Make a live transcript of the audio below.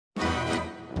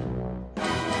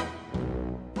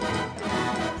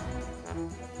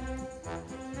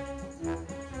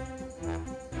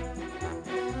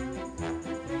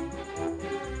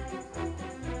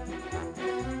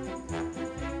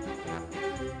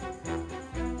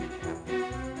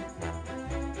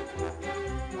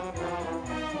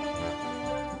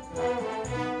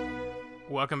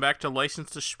Welcome back to License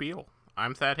to Spiel.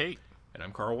 I'm Thad Haight. And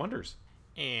I'm Carl Wonders.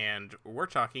 And we're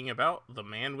talking about The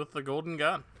Man with the Golden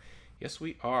Gun. Yes,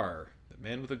 we are. The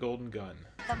Man with the Golden Gun.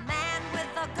 The Man with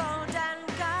the Golden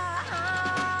Gun.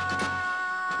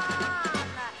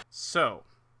 So,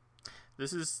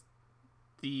 this is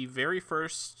the very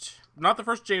first, not the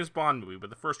first James Bond movie, but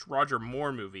the first Roger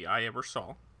Moore movie I ever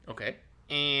saw. Okay.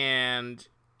 And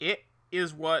it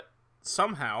is what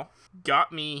somehow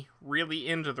got me really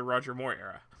into the Roger Moore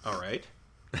era. All right.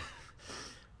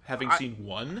 Having seen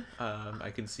one, I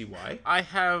can see why. I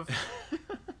have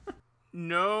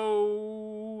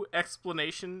no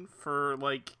explanation for,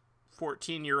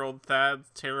 14-year-old Thad's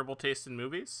terrible taste in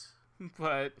movies,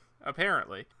 but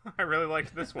apparently I really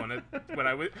liked this one.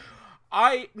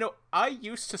 I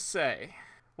used to say,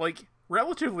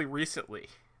 relatively recently,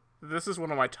 this is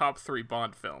one of my top 3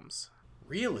 Bond films.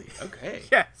 Really? Okay.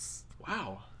 Yes.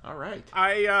 Wow. All right.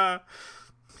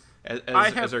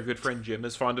 As our good friend Jim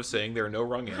is fond of saying, there are no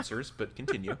wrong answers, but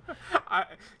continue. I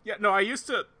used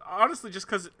to, honestly, just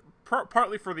because,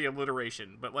 partly for the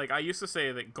alliteration, but, I used to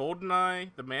say that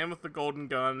GoldenEye, The Man with the Golden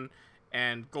Gun,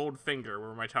 and Goldfinger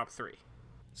were my top 3.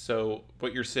 So,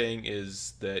 what you're saying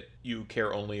is that you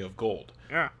care only of gold.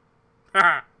 Yeah.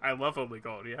 I love only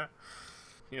gold, yeah.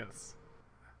 Yes.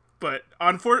 But,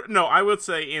 I would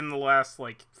say in the last,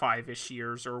 5-ish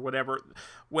years or whatever,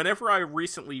 whenever I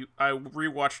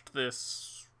rewatched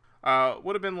this,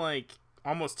 would have been,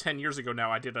 almost 10 years ago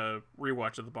now, I did a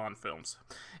rewatch of the Bond films.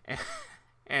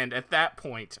 And at that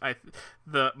point,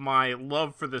 my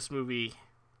love for this movie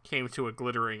came to a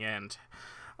glittering end.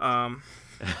 And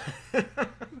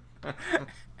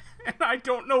I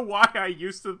don't know why I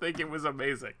used to think it was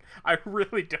amazing. I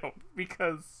really don't,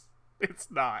 because it's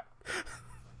not.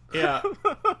 Yeah.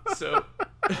 So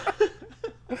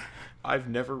I've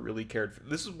never really cared for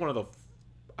this.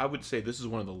 I would say this is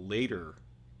one of the later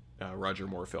Roger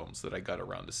Moore films that I got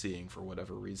around to seeing for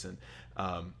whatever reason.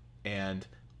 And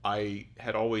I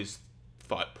had always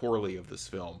thought poorly of this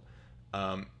film.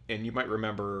 And you might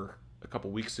remember a couple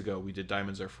weeks ago we did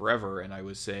Diamonds Are Forever, and I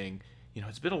was saying,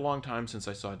 it's been a long time since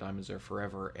I saw Diamonds Are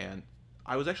Forever, and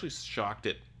I was actually shocked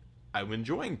at I'm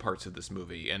enjoying parts of this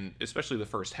movie, and especially the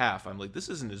first half. I'm like, this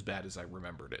isn't as bad as I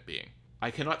remembered it being.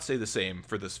 I cannot say the same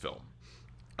for this film.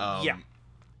 Yeah.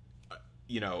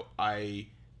 A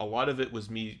lot of it was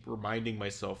me reminding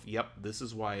myself, yep, this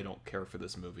is why I don't care for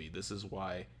this movie. This is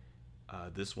why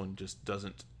this one just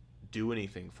doesn't do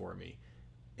anything for me.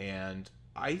 And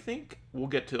I think we'll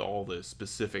get to all the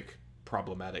specific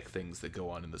problematic things that go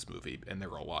on in this movie, and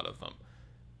there are a lot of them.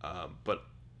 But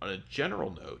on a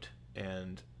general note,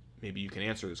 and maybe you can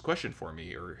answer this question for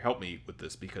me or help me with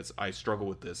this, because I struggle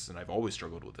with this and I've always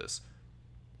struggled with this.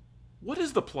 What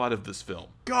is the plot of this film?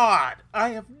 God, I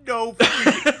have no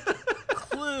freaking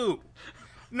clue.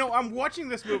 No, I'm watching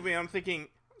this movie and I'm thinking,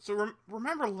 so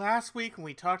remember last week when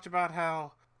we talked about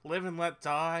how Live and Let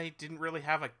Die didn't really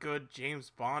have a good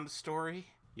James Bond story?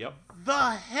 Yep.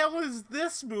 The hell is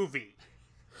this movie?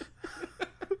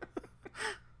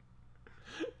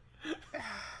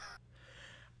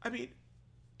 I mean,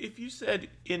 if you said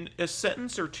in a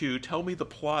sentence or two, tell me the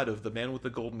plot of The Man with the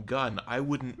Golden Gun, I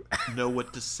wouldn't know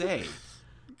what to say.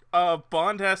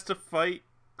 Bond has to fight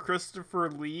Christopher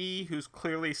Lee, who's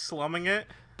clearly slumming it.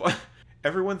 But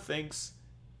everyone thinks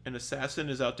an assassin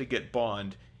is out to get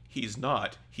Bond. He's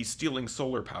not. He's stealing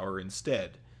solar power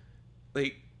instead.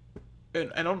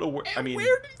 And I don't know where. I mean,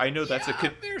 I know that's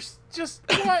there's just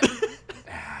what?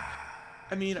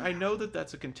 I mean, I know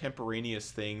that's a contemporaneous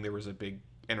thing. There was a big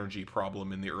energy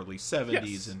problem in the early 70s,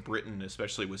 yes. And Britain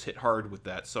especially was hit hard with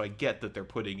that. So I get that they're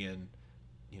putting in,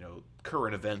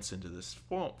 current events into this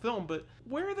film. But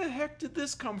where the heck did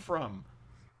this come from?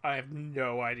 I have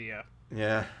no idea.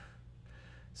 Yeah.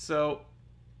 So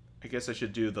I guess I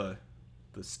should do the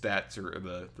stats or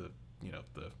the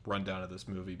rundown of this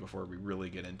movie before we really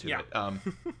get into it.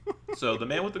 So The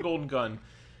Man with the Golden Gun,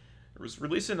 it was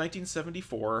released in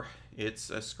 1974. It's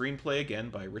a screenplay again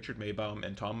by Richard Maybaum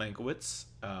and Tom Mankiewicz.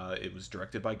 It was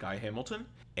directed by Guy Hamilton,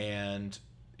 and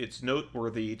it's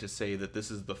noteworthy to say that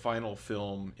this is the final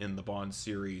film in the Bond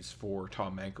series for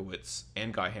Tom Mankiewicz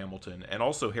and Guy Hamilton, and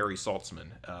also Harry Saltzman.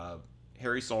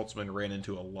 Harry Saltzman ran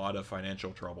into a lot of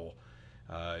financial trouble.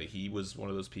 He was one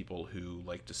of those people who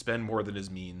liked to spend more than his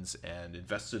means and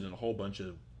invested in a whole bunch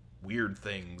of weird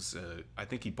things. I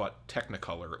think he bought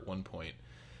Technicolor at one point,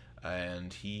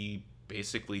 and he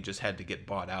basically just had to get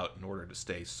bought out in order to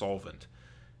stay solvent.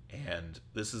 And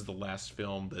this is the last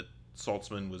film that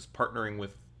Saltzman was partnering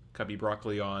with Cubby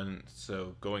Broccoli on.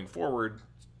 So going forward,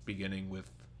 beginning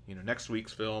with next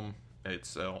week's film,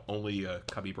 it's only a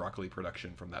Cubby Broccoli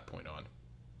production from that point on.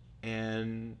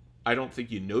 and I don't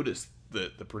think you notice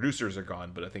that the producers are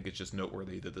gone, but I think it's just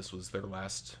noteworthy that this was their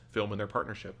last film in their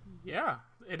partnership. Yeah,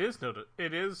 it is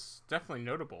It is definitely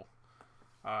notable.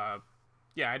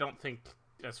 Yeah, I don't think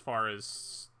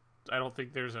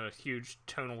there's a huge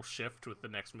tonal shift with the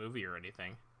next movie or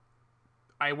anything.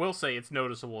 I will say it's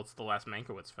noticeable. It's the last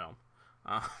Mankiewicz film.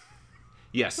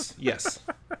 Yes.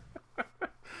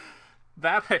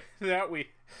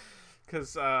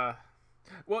 Because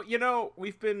well,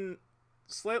 we've been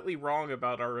slightly wrong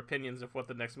about our opinions of what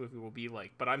the next movie will be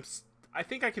like, but I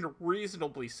think I can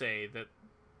reasonably say that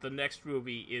the next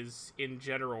movie is in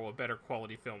general a better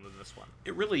quality film than this one.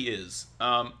 It really is.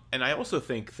 And I also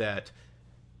think that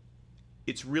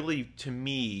it's really, to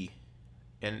me,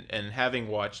 and having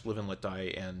watched Live and Let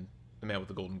Die and The Man with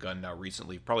the Golden Gun now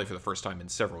recently, probably for the first time in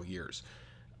several years,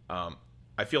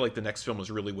 I feel like the next film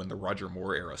is really when the Roger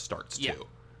Moore era starts too.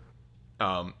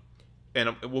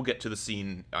 And we'll get to the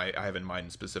scene I have in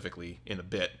mind specifically in a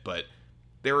bit, but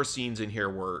there are scenes in here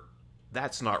where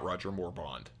that's not Roger Moore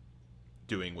Bond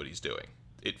doing what he's doing.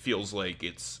 It feels like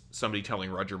it's somebody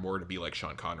telling Roger Moore to be like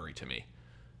Sean Connery to me.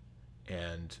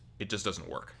 And it just doesn't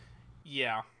work.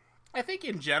 Yeah. I think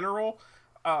in general,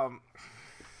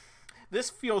 this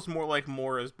feels more like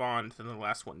Moore as Bond than the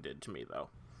last one did to me, though.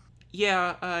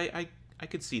 Yeah, I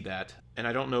could see that. And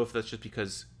I don't know if that's just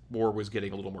because Moore was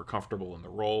getting a little more comfortable in the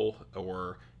role,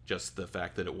 or just the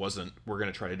fact that it wasn't, we're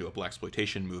going to try to do a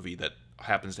blaxploitation movie that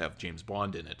happens to have James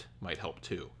Bond in it might help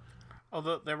too.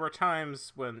 Although there were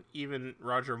times when even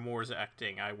Roger Moore's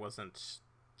acting I wasn't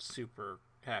super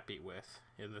happy with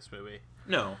in this movie.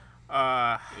 No.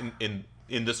 In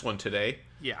this one today?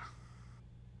 Yeah.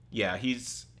 Yeah,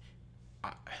 he's...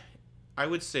 I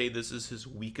would say this is his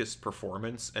weakest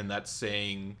performance, and that's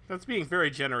saying... That's being very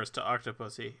generous to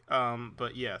Octopussy,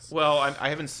 but yes. Well, I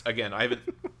haven't... Well,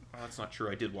 that's not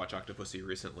true. I did watch Octopussy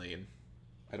recently, and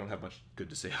I don't have much good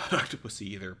to say about Octopussy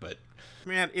either, but...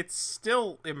 Man, it's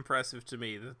still impressive to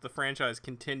me that the franchise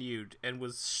continued and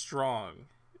was strong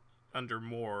under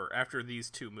Moore after these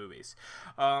two movies.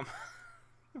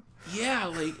 Yeah,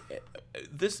 like,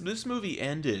 this movie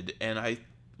ended, and I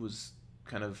was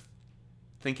kind of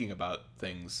thinking about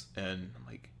things, and I'm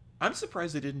like, I'm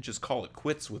surprised they didn't just call it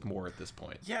quits with Moore at this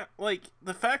point. Yeah, like,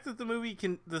 the fact that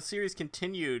the series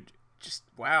continued, just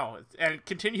wow, and it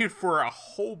continued for a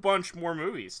whole bunch more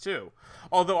movies too.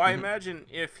 Although I imagine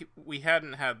if we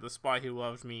hadn't had The Spy Who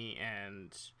Loved Me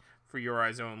and For Your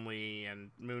Eyes Only and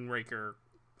Moonraker,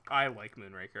 I like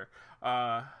Moonraker.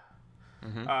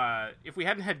 If we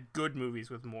hadn't had good movies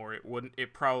with Moore, he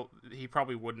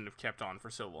probably wouldn't have kept on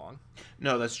for so long.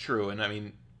 No, that's true. And I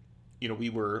mean, we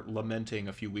were lamenting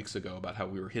a few weeks ago about how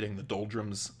we were hitting the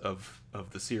doldrums of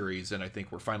the series, and I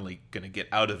think we're finally going to get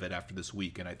out of it after this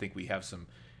week, and I think we have some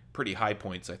pretty high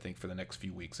points, I think, for the next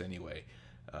few weeks anyway.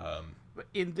 But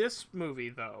in this movie,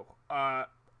 though,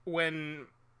 when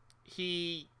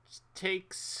he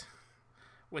steals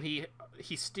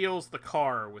the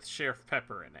car with Sheriff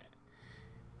Pepper in it,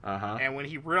 and when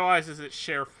he realizes it's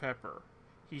Sheriff Pepper,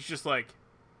 he's just like,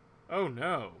 oh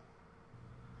no.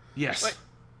 Yes. Like,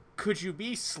 could you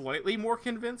be slightly more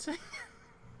convincing?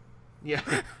 Yeah.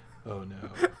 Oh no.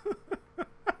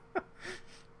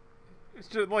 It's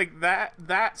just like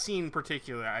that scene in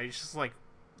particular, I just like,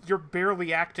 you're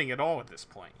barely acting at all at this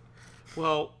point.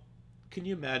 Well, can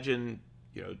you imagine,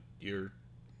 you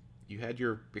had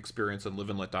your experience on Live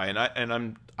and Let Die, and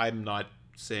I'm not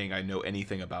saying I know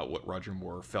anything about what Roger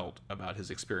Moore felt about his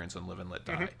experience on Live and Let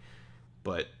Die,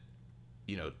 but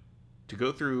to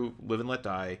go through Live and Let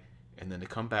Die and then to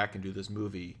come back and do this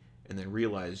movie and then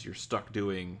realize you're stuck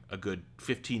doing a good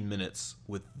 15 minutes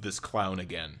with this clown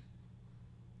again,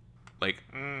 like,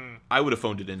 I would have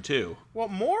phoned it in too. Well,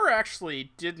 Moore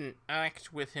actually didn't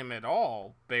act with him at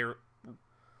all.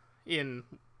 In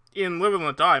Live and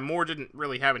Let Die, Moore didn't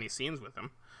really have any scenes with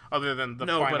him, other than the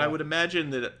final... but I would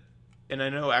imagine that, and I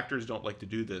know actors don't like to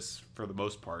do this for the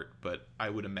most part, but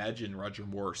I would imagine Roger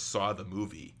Moore saw the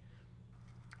movie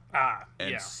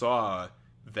and saw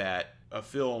that a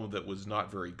film that was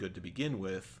not very good to begin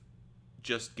with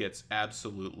just gets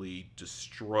absolutely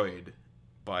destroyed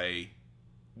by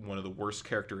one of the worst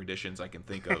character additions I can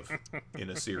think of in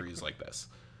a series like this.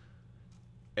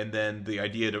 And then the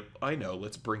idea to,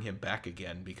 let's bring him back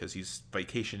again because he's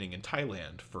vacationing in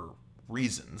Thailand for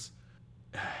reasons.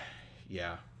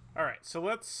 Yeah. All right, so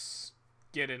let's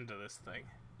get into this thing.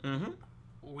 Mm-hmm.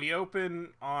 We open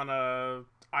on a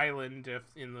island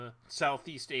in the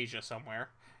Southeast Asia somewhere,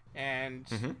 and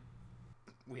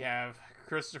we have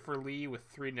Christopher Lee with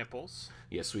 3 nipples.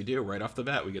 Yes, we do. Right off the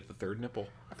bat, we get the 3rd nipple.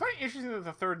 I find it interesting that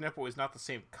the 3rd nipple is not the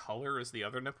same color as the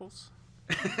other nipples.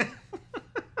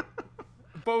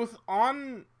 both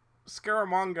on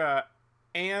Scaramanga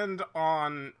and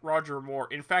on Roger Moore.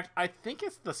 In fact, I think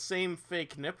it's the same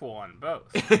fake nipple on both.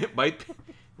 It might be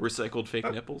recycled fake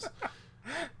nipples.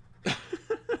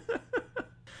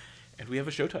 And we have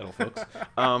a show title, folks.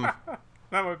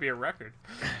 That would be a record.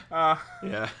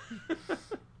 Yeah.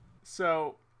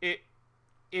 So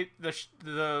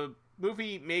the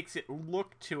movie makes it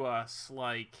look to us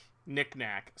like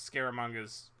Knick-Knack,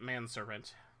 Scaramanga's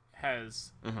manservant,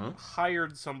 has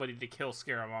hired somebody to kill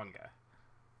Scaramanga.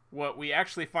 What we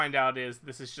actually find out is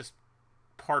this is just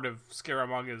part of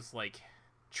Scaramanga's like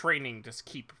training to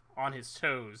keep on his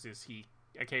toes, as he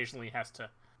occasionally has to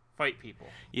fight people.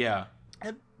 Yeah.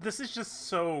 And this is just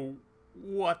so...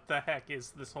 What the heck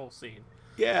is this whole scene?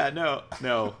 Yeah,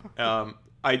 no.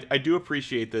 I do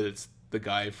appreciate that it's the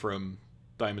guy from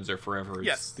Diamonds Are Forever. It's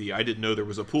Yes. the I didn't know there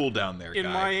was a pool down there In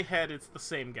guy. my head, it's the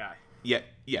same guy. Yeah,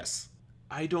 yes.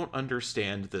 I don't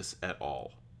understand this at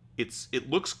all. It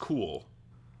looks cool.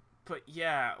 But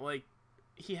yeah, like,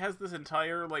 he has this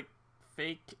entire, like,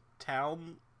 fake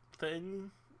town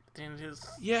thing in his...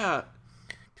 Yeah.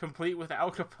 Complete with Al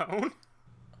Capone.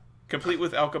 Complete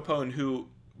with Al Capone, who,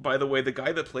 by the way, the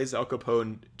guy that plays Al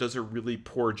Capone does a really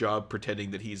poor job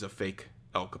pretending that he's a fake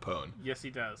Al Capone. Yes, he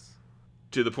does.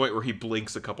 To the point where he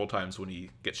blinks a couple times when he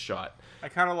gets shot. I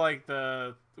kind of like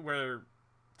where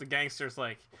the gangster's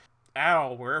like,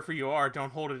 Al, wherever you are,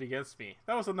 don't hold it against me.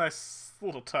 That was a nice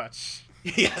little touch.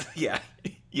 Yeah,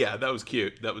 that was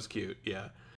cute. Yeah.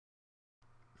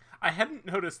 I hadn't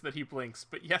noticed that he blinks,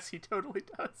 but yes, he totally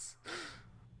does.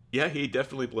 Yeah, he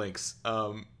definitely blinks.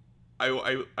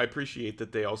 I appreciate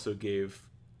that they also gave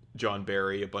John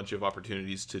Barry a bunch of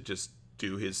opportunities to just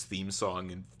do his theme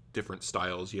song in different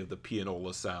styles. You have the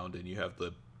pianola sound, and you have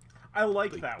the... I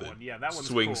like that one. Yeah, that one's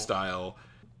swing cool. style.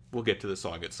 We'll get to the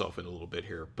song itself in a little bit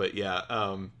here. But yeah,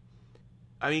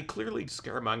 I mean, clearly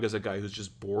Scaramanga's a guy who's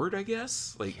just bored, I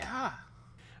guess. Like, Yeah.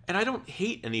 And I don't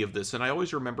hate any of this, and I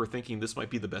always remember thinking this might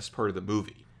be the best part of the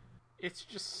movie. It's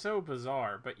just so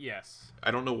bizarre, but yes.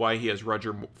 I don't know why he has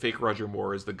fake Roger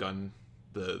Moore as the gun,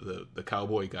 the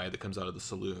cowboy guy that comes out of the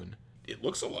saloon. It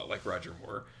looks a lot like Roger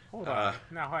Moore. Hold on.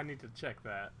 Now I need to check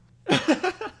that.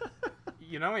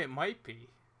 You know, it might be.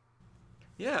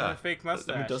 Yeah. A fake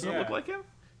mustache. I mean, doesn't it look like him?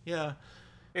 Yeah.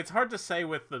 It's hard to say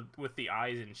with the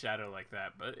eyes in shadow like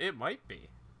that, but it might be.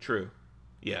 True.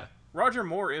 Yeah. Roger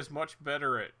Moore is much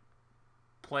better at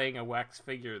playing a wax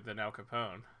figure than Al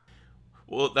Capone.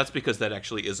 Well, that's because that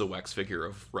actually is a wax figure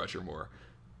of Roger Moore.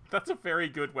 That's a very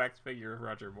good wax figure of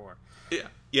Roger Moore. Yeah,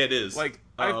 it is. Like,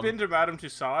 I've been to Madame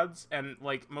Tussauds, and,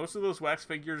 like, most of those wax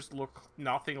figures look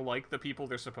nothing like the people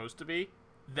they're supposed to be.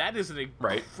 That is an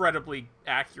incredibly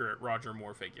accurate Roger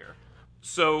Moore figure.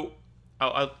 So,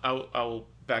 I'll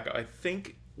back up. I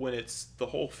think when it's the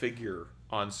whole figure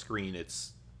on screen,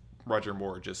 it's Roger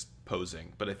Moore just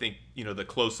posing. But I think, the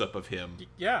close-up of him...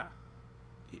 Yeah.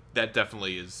 That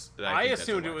definitely is... I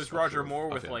assumed it was Roger Moore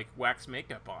with, like, wax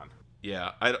makeup on.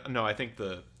 Yeah, I think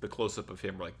the close-up of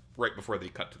him, like, right before they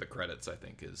cut to the credits, I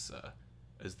think, is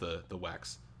the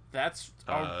wax. That's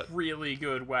a really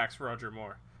good wax Roger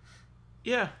Moore.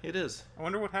 Yeah, it is. I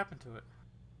wonder what happened to it.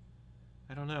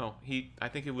 I don't know. I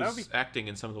think it was acting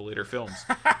in some of the later films.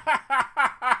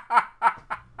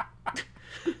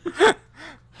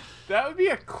 That would be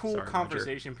a cool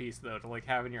conversation piece, though, to, like,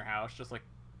 have in your house, just, like,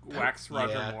 wax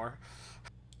Roger Moore.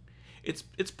 It's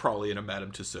probably in a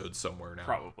Madame Tussauds somewhere now.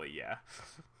 Probably, yeah.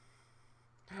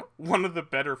 One of the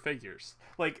better figures.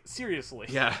 Like, seriously.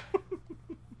 Yeah.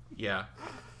 Yeah.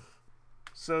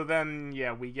 So then,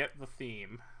 yeah, we get the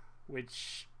theme,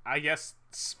 which I guess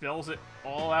spells it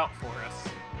all out for us.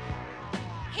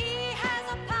 He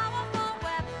has a powerful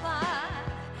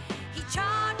weapon. He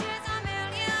charges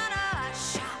 1,000,000 a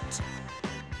shot.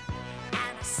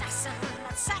 An assassin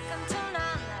that's second to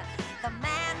none. The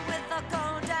man with the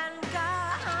golden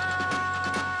gun.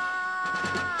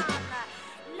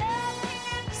 Lurking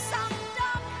in some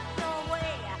dark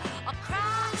doorway, or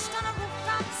crouched on a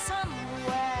rooftop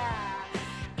somewhere.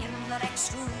 In the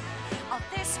next room of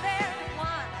this very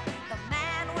one, the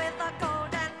man with the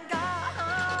golden gun.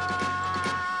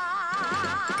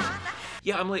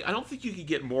 Yeah, I'm like, I don't think you could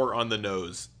get more on the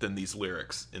nose than these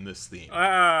lyrics in this theme.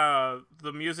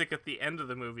 The music at the end of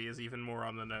the movie is even more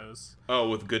on the nose. Oh,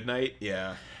 with Goodnight?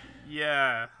 Yeah.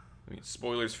 Yeah. I mean,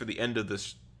 spoilers for the end of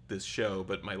this show,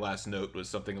 but my last note was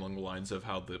something along the lines of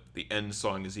how the end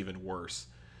song is even worse.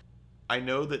 I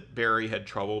know that Barry had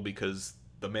trouble because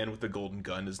The Man with the Golden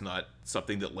Gun is not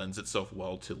something that lends itself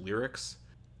well to lyrics.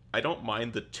 I don't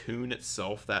mind the tune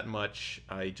itself that much.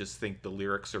 I just think the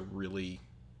lyrics are really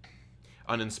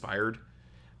uninspired.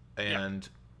 And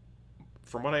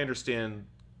from what I understand,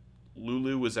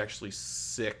 Lulu was actually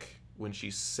sick when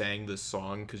she sang this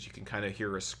song because you can kind of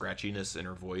hear a scratchiness in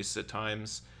her voice at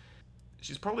times.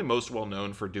 She's probably most well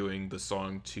known for doing the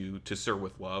song to Sir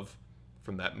with Love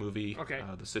from that movie,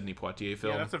 the Sidney Poitier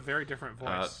film. Yeah, that's a very different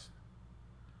voice.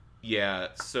 Yeah,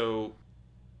 so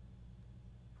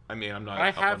I mean, I'm not.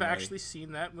 I have actually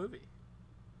seen that movie.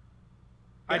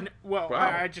 Yeah. Wow.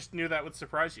 I just knew that would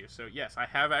surprise you. So yes, I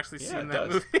have actually seen that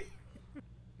movie.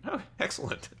 Oh,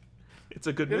 excellent! It's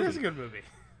a good movie. It is a good movie.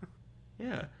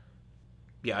 Yeah.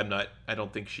 Yeah, I'm not. I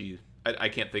don't think she. I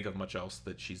can't think of much else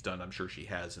that she's done. I'm sure she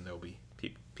has, and there'll be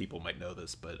people might know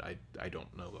this, but I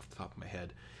don't know off the top of my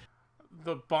head.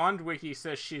 The Bond wiki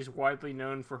says she's widely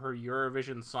known for her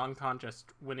Eurovision Song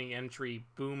Contest winning entry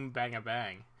 "Boom Bang a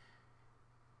Bang,"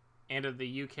 and in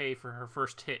the UK for her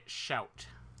first hit "Shout."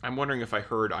 I'm wondering if I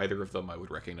heard either of them, I would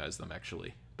recognize them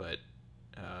actually, but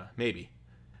maybe.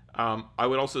 I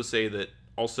would also say that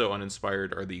also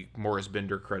uninspired are the Morris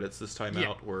Binder credits this time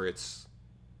out, where it's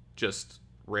just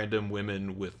random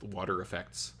women with water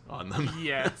effects on them.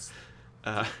 Yes,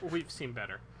 we've seen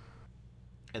better.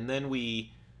 And then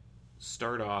we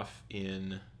start off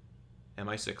in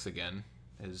MI6 again,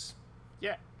 as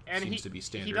and seems to be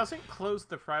standard. He doesn't close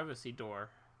the privacy door.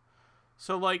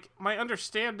 So, like, my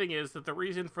understanding is that the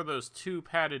reason for those two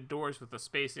padded doors with the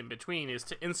space in between is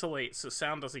to insulate so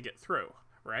sound doesn't get through,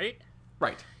 right?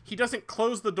 Right. He doesn't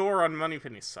close the door on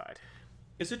Moneypenny's side.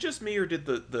 Is it just me, or did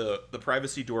the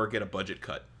privacy door get a budget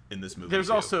cut in this movie? There's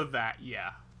too? also that,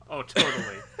 yeah. Oh,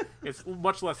 totally. It's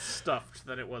much less stuffed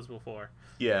than it was before.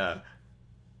 Yeah.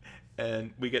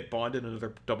 And we get Bond in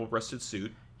another double-breasted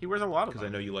suit. He wears a lot of them. Because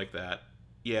I know you like that.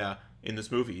 Yeah, in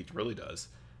this movie, he really does.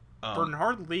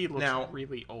 Bernard Lee looks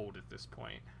really old at this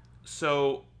point.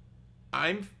 So,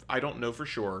 I don't know for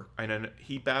sure. I know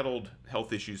he battled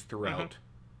health issues throughout.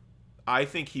 Mm-hmm. I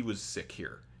think he was sick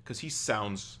here because he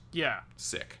sounds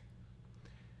sick.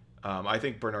 I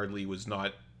think Bernard Lee was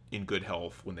not in good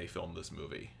health when they filmed this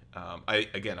movie. I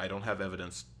don't have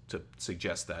evidence to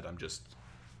suggest that. I'm just.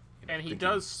 And he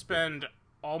does spend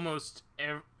almost.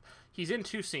 He's in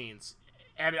two scenes.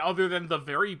 And other than the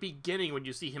very beginning when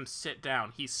you see him sit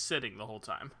down, he's sitting the whole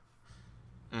time.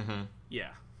 Mm-hmm. Yeah.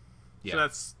 So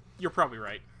you're probably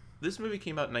right. This movie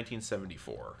came out in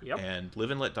 1974. Yep. And Live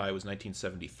and Let Die was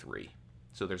 1973.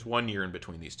 So there's 1 year in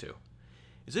between these two.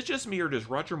 Is it just me, or does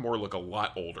Roger Moore look a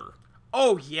lot older?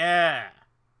 Oh, yeah.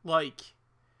 Like,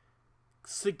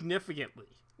 significantly.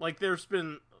 Like, there's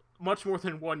been much more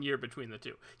than 1 year between the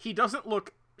two. He doesn't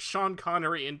look Sean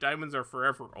Connery in Diamonds Are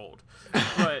Forever old,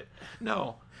 but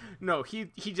no, he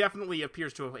definitely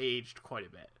appears to have aged quite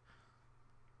a bit.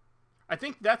 I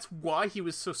think that's why he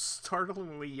was so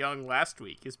startlingly young last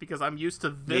week, is because I'm used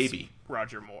to this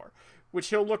Roger Moore, which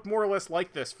he'll look more or less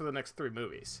like this for the next 3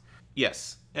 movies.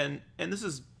 Yes, and this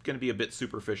is going to be a bit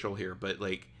superficial here, but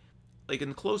like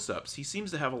in close-ups, he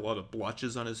seems to have a lot of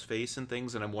blotches on his face and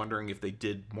things, and I'm wondering if they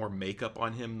did more makeup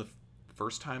on him the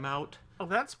first time out. Oh,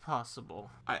 that's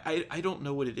possible. I don't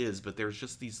know what it is, but there's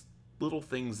just these little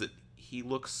things that he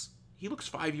looks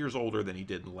 5 years older than he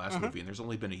did in the last movie, and there's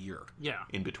only been a year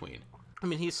in between. I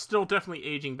mean, he's still definitely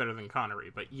aging better than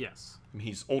Connery, but yes. I mean,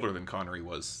 he's older than Connery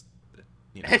was.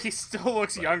 And he still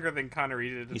looks younger than Connery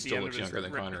did at the end of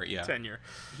his tenure.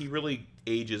 He really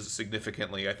ages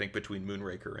significantly, I think, between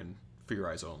Moonraker and For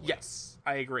Your Eyes Only. Yes,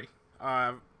 I agree.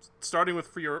 Starting with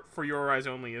For Your Eyes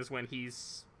Only is when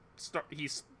he's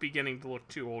beginning to look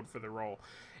too old for the role,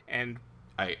 and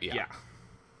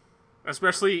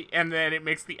especially, and then it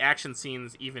makes the action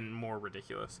scenes even more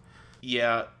ridiculous.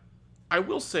 Yeah, I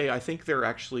will say I think they're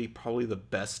actually probably the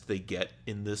best they get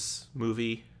in this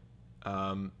movie.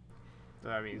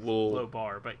 I mean, low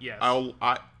bar, but yes,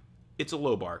 it's a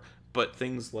low bar. But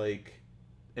things like,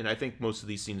 and I think most of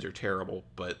these scenes are terrible,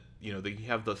 but you know, they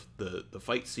have the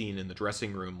fight scene in the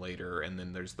dressing room later, and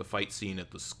then there's the fight scene at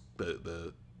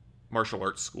the martial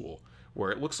arts school,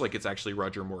 where it looks like it's actually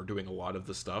Roger Moore doing a lot of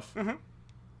the stuff. Mm-hmm.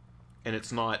 And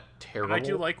it's not terrible. And I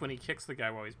do like when he kicks the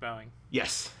guy while he's bowing.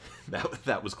 Yes,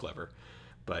 that was clever.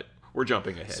 But we're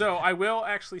jumping ahead. So I will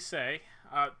actually say,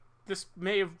 this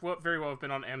may have very well have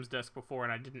been on M's desk before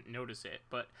and I didn't notice it,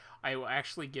 but I will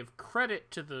actually give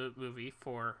credit to the movie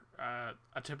for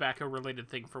a tobacco-related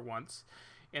thing for once,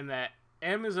 in that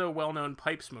M is a well-known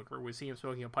pipe smoker. We see him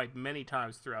smoking a pipe many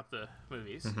times throughout the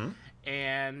movies. Mm-hmm.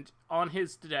 And on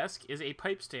his desk is a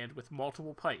pipe stand with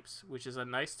multiple pipes, which is a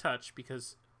nice touch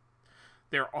because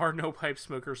there are no pipe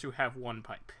smokers who have one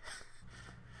pipe.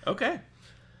 Okay.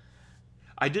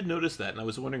 I did notice that, and I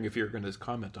was wondering if you were going to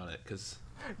comment on it, because...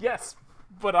 Yes,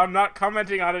 but I'm not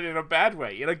commenting on it in a bad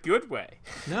way, in a good way.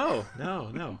 No.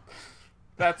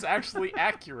 That's actually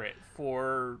accurate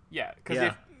for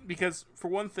because for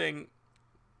one thing,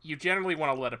 you generally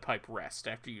want to let a pipe rest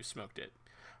after you smoked it.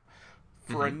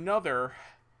 For another,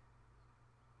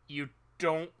 you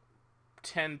don't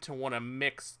tend to want to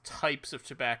mix types of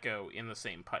tobacco in the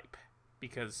same pipe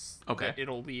because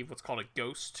it'll leave what's called a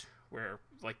ghost, where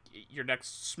like your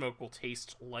next smoke will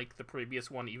taste like the previous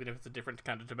one, even if it's a different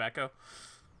kind of tobacco.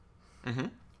 Mm-hmm.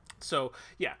 So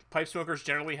yeah, pipe smokers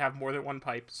generally have more than one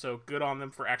pipe, so good on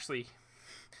them for actually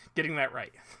getting that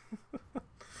right.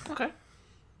 Okay.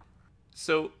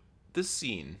 So this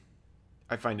scene,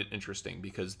 I find it interesting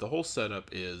because the whole setup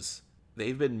is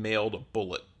they've been mailed a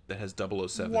bullet that has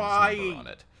 007's number on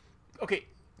it. Okay.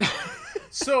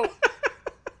 So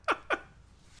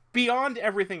beyond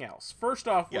everything else, first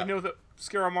off, we know that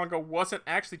Scaramanga wasn't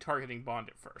actually targeting Bond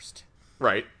at first.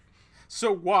 Right.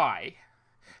 So why?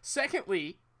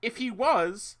 Secondly, if he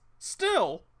was,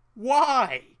 still,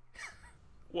 why?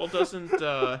 Well, doesn't,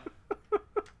 and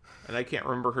I can't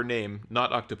remember her name,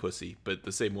 not Octopussy, but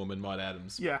the same woman, Maud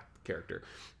Adams' character.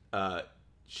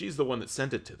 She's the one that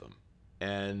sent it to them.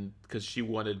 And because she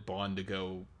wanted Bond to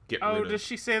go get rid of does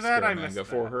she say that? I missed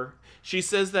for that. her. She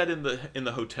says that in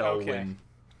the hotel when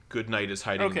Goodnight is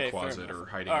hiding in the closet or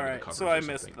hiding under the covers so or I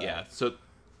something. missed that. Yeah, so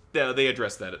they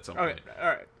address that at some point. All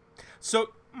right. So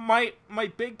my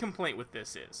big complaint with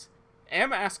this is,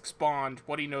 M asks Bond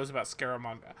what he knows about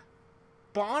Scaramanga.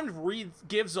 Bond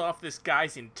gives off this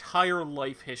guy's entire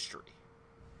life history,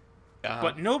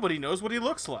 but nobody knows what he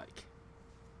looks like.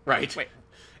 Right. Wait,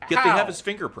 yet how? they have his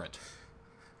fingerprint.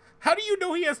 How do you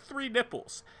know he has 3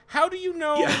 nipples? How do you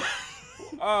know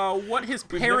what his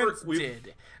parents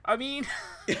did? I mean...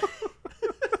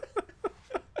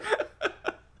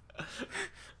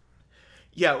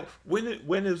 Yeah,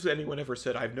 when has anyone ever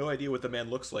said, I have no idea what the man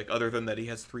looks like other than that he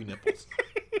has 3 nipples?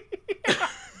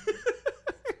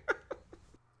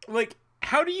 Like,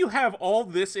 how do you have all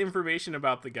this information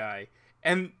about the guy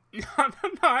and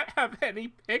not have any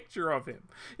picture of him?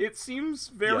 It seems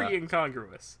very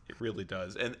incongruous. It really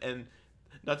does. And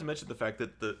not to mention the fact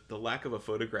that the lack of a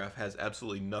photograph has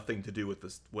absolutely nothing to do with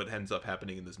this, what ends up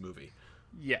happening in this movie.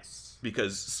 Yes.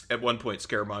 Because at one point,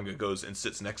 Scaramanga goes and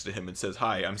sits next to him and says,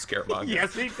 "Hi, I'm Scaramanga."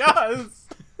 Yes, he does!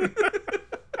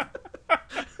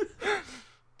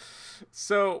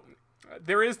 So,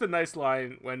 there is the nice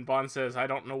line when Bond says, "I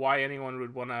don't know why anyone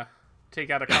would want to take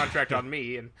out a contract on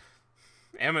me," and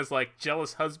Emma's like,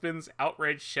 "Jealous husbands,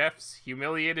 outraged chefs,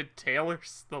 humiliated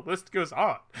tailors, the list goes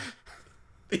on."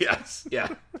 Yes, yeah.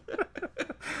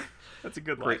 That's a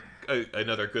good line. Great.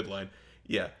 Another good line.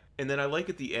 Yeah. And then I like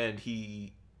at the end,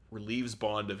 he relieves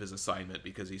Bond of his assignment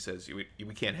because he says, we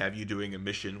can't have you doing a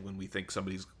mission when we think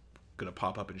somebody's going to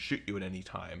pop up and shoot you at any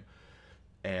time.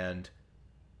 And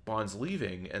Bond's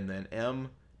leaving, and then M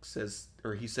says,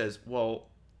 well,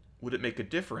 would it make a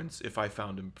difference if I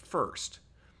found him first?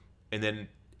 And then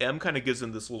M kind of gives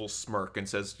him this little smirk and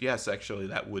says, yes, actually,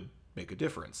 that would make a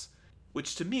difference.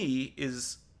 Which to me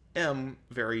is M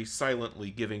very silently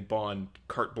giving Bond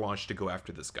carte blanche to go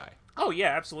after this guy. Oh, yeah,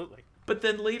 absolutely. But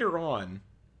then later on,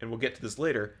 and we'll get to this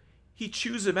later, he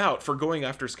chews him out for going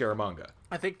after Scaramanga.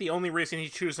 I think the only reason he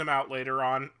chews him out later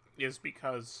on is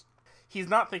because he's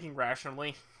not thinking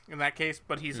rationally in that case,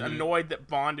 but he's annoyed that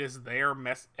Bond is there,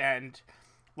 and,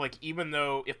 like, even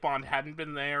though if Bond hadn't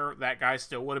been there, that guy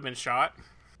still would have been shot.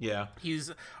 Yeah.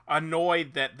 He's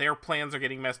annoyed that their plans are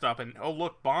getting messed up, and, oh,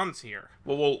 look, Bond's here.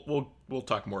 Well, we'll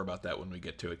talk more about that when we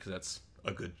get to it, because that's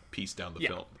a good piece down the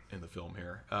film in the film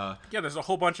here. There's a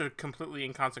whole bunch of completely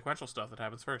inconsequential stuff that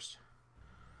happens first.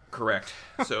 Correct.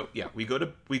 So yeah, we go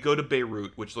to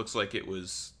Beirut, which looks like it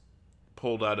was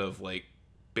pulled out of like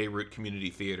Beirut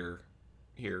Community Theater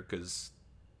here, because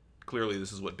clearly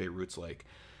this is what Beirut's like.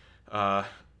 I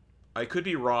could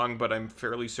be wrong, but I'm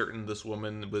fairly certain this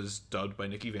woman was dubbed by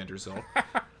Nikki van der Zyl.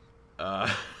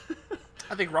 I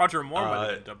think Roger Moore might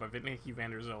have been dubbed by Nikki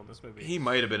van der Zyl in this movie. He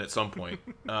might have been at some point.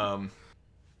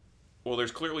 Well,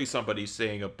 there's clearly somebody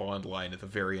saying a Bond line at the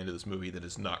very end of this movie that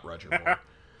is not Roger Moore.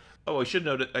 Oh, I should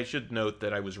note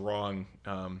that I was wrong.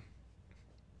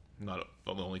 Not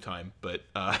the only time, but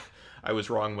I was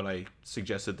wrong when I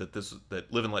suggested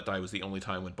that Live and Let Die was the only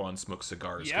time when Bond smokes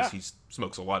cigars, because he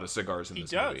smokes a lot of cigars in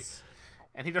this movie.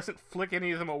 And he doesn't flick any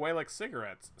of them away like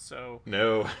cigarettes. So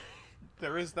no,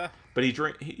 there is that. But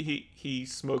he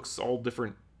smokes all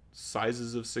different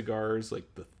sizes of cigars. Like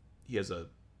he has a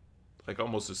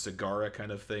almost a cigarra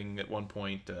kind of thing at one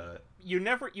point.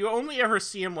 You only ever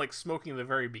see him like smoking the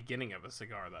very beginning of a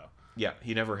cigar, though. Yeah,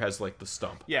 he never has like the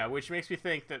stump. Yeah, which makes me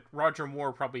think that Roger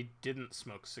Moore probably didn't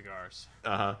smoke cigars.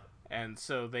 And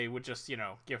so they would just,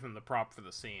 give him the prop for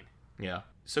the scene. Yeah.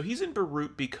 So he's in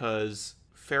Beirut because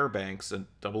Fairbanks and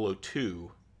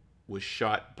 002 was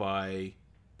shot by,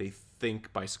 they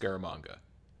think, by Scaramanga.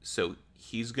 So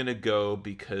he's going to go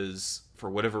because, for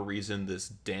whatever reason, this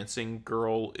dancing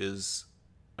girl is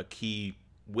a key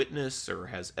witness or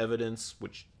has evidence,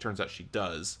 which turns out she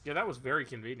does. Yeah, that was very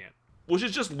convenient. Which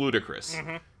is just ludicrous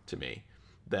to me,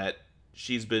 that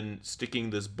she's been sticking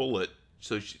this bullet.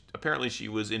 So apparently she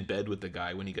was in bed with the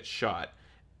guy when he got shot.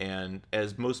 And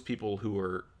as most people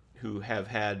who have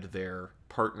had their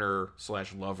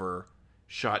partner/lover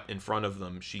shot in front of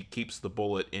them, she keeps the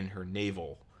bullet in her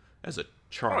navel as a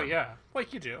charm. Oh, yeah.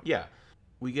 Like you do. Yeah.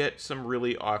 We get some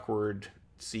really awkward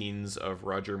scenes of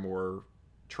Roger Moore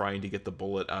trying to get the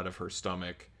bullet out of her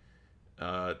stomach.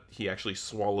 He actually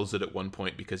swallows it at one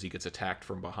point because he gets attacked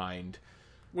from behind.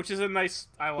 Which is a nice...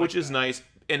 Which is nice,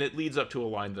 and it leads up to a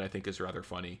line that I think is rather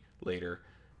funny later.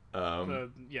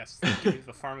 Yes, thank you,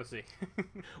 the pharmacy.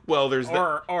 Well, there's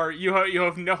or you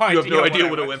have no idea. You have no idea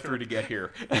what I went through to get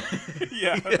here.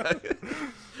 Yeah.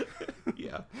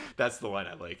 Yeah, that's the line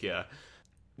I like. Yeah,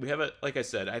 we have like I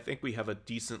said, I think we have a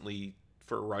decently,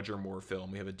 for a Roger Moore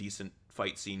film, we have a decent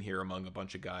fight scene here among a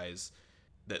bunch of guys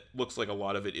that looks like a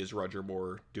lot of it is Roger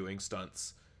Moore doing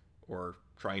stunts or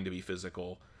trying to be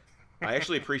physical. I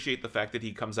actually appreciate the fact that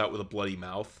he comes out with a bloody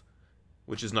mouth,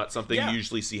 which is not something you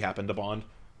usually see happen to Bond.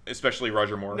 Especially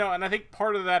Roger Moore. No, and I think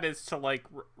part of that is to, like,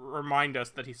 remind us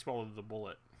that he swallowed the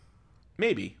bullet.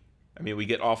 Maybe. I mean, we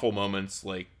get awful moments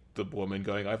like the woman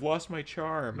going, "I've lost my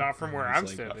charm." Not from where I'm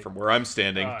standing. Not from where I'm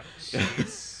standing.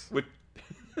 Jeez.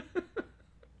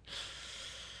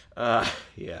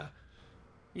 Yeah.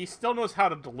 He still knows how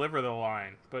to deliver the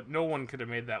line, but no one could have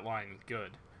made that line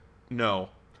good. No.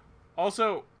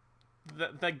 Also,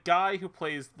 the guy who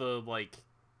plays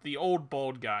the old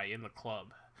bald guy in the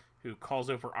club, who calls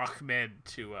over Ahmed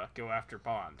to go after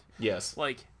Bond. Yes.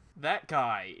 Like, that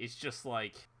guy is just,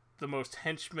 like, the most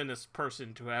henchmanist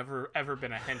person to ever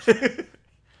been a henchman.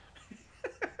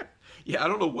 Yeah, I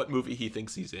don't know what movie he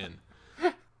thinks he's in.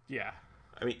 Yeah.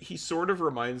 I mean, he sort of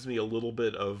reminds me a little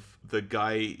bit of the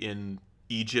guy in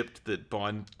Egypt that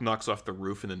Bond knocks off the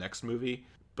roof in the next movie,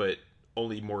 but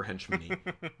only more henchman-y.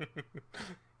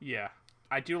 Yeah.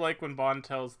 I do like when Bond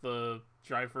tells the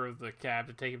driver of the cab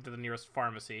to take him to the nearest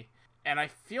pharmacy. And I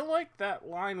feel like that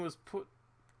line was put...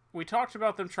 We talked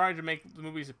about them trying to make the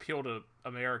movies appeal to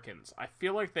Americans. I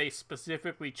feel like they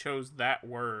specifically chose that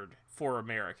word for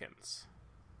Americans.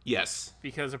 Yes.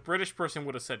 Because a British person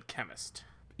would have said chemist.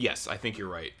 Yes, I think you're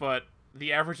right. But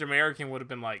the average American would have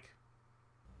been like...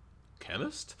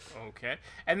 Chemist? Okay.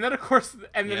 And then, of course,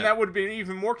 then that would have been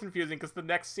even more confusing because the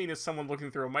next scene is someone looking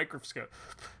through a microscope.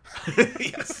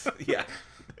 Yes. Yeah.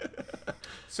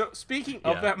 So, speaking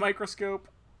of that microscope,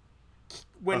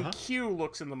 when Q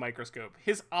looks in the microscope,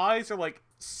 his eyes are like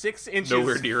 6 inches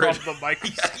nowhere near from the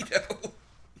microscope.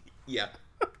 Yeah.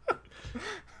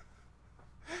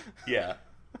 Yeah.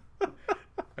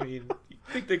 I mean,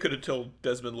 I think they could have told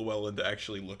Desmond Llewellyn to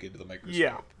actually look into the microscope.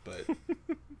 Yeah. But,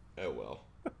 oh well.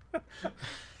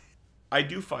 I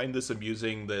do find this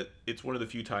amusing that it's one of the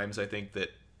few times I think that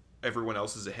everyone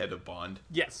else is ahead of Bond.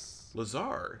 Yes.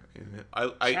 Lazar.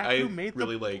 I made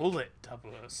really the like bullet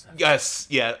 007. Yes,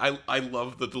 yeah. I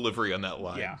love the delivery on that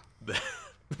line. Yeah.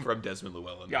 From Desmond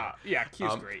Llewellyn. Yeah,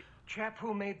 Q's great. Chap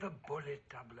who made the bullet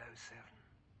 007.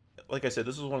 Like I said,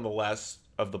 this was one of the last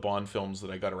of the Bond films that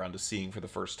I got around to seeing for the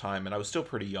first time, and I was still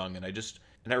pretty young, and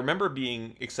I remember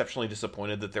being exceptionally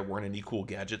disappointed that there weren't any cool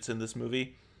gadgets in this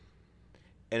movie.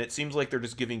 And it seems like they're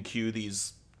just giving Q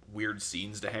these weird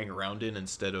scenes to hang around in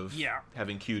instead of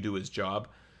having Q do his job.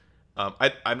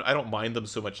 I don't mind them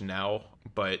so much now,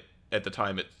 but at the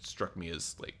time it struck me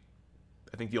as, like,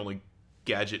 I think the only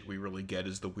gadget we really get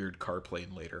is the weird car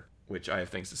plane later, which I have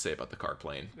things to say about the car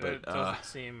plane. But it doesn't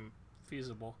seem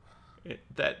feasible.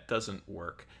 That doesn't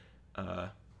work.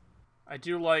 I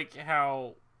do like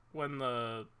how when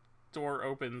the door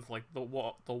opens, like the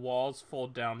walls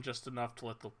fold down just enough to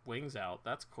let the wings out.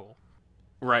 That's cool.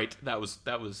 Right. That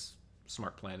was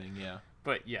smart planning. Yeah.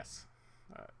 But yes.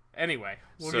 Anyway,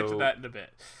 we'll get to that in a bit.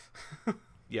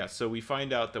 Yeah. So we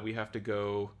find out that we have to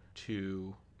go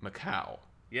to Macau.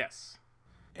 Yes.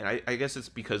 And I guess it's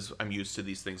because I'm used to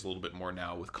these things a little bit more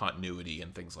now with continuity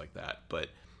and things like that. But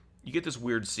you get this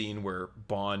weird scene where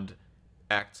Bond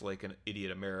acts like an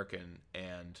idiot American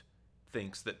and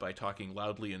thinks that by talking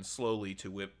loudly and slowly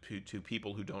to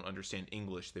people who don't understand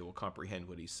English, they will comprehend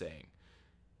what he's saying.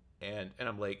 And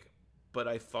I'm like, but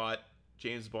I thought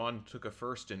James Bond took a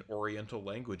first in Oriental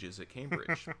languages at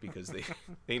Cambridge because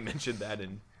they mentioned that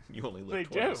in You Only Live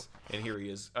Twice. And here he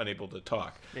is unable to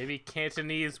talk. Maybe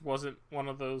Cantonese wasn't one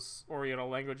of those Oriental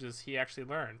languages he actually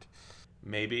learned.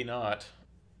 Maybe not.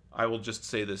 I will just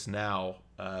say this now.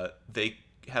 They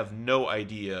have no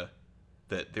idea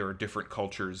that there are different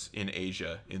cultures in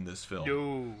Asia in this film.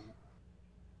 No.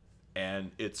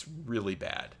 And it's really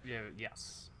bad. Yeah,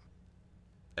 yes.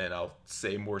 And I'll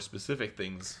say more specific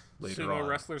things later Sumo on.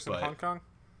 wrestlers in Hong Kong?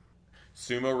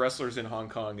 Sumo wrestlers in Hong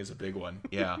Kong is a big one.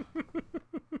 Yeah.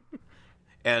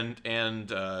 and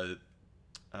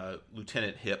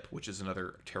Lieutenant Hip, which is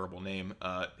another terrible name,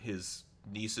 his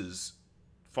niece's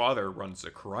father runs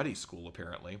a karate school,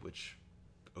 apparently, which,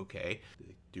 okay.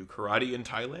 They do karate in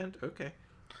Thailand? Okay.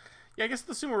 Yeah, I guess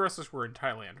the sumo wrestlers were in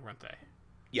Thailand, weren't they?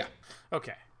 Yeah.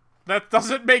 Okay. That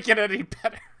doesn't make it any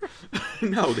better.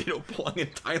 No, they don't belong in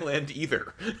Thailand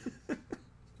either.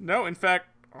 No, in fact,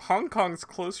 Hong Kong's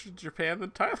closer to Japan than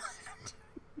Thailand.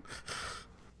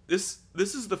 This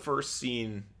is the first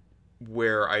scene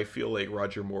where I feel like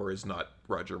Roger Moore is not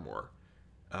Roger Moore.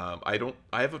 I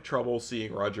have a trouble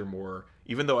seeing Roger Moore,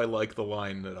 even though I like the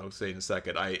line that I'll say in a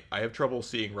second. I have trouble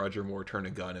seeing Roger Moore turn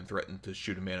a gun and threaten to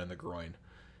shoot a man in the groin.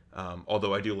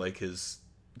 Although I do like his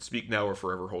 "Speak now or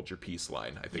forever hold your peace"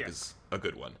 line. I think is a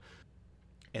good one.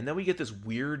 And then we get this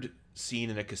weird scene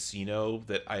in a casino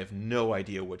that I have no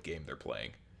idea what game they're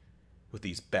playing, with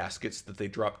these baskets that they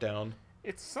drop down.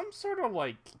 It's some sort of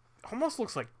like, almost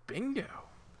looks like bingo.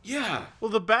 Yeah. Well,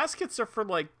 the baskets are for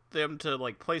like them to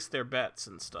like place their bets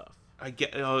and stuff. I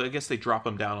guess they drop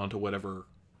them down onto whatever.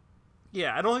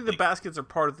 Yeah, I don't think the baskets are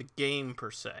part of the game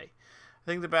per se. I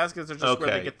think the baskets are just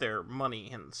where they get their money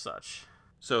and such.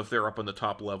 So if they're up on the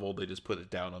top level, they just put it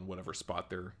down on whatever spot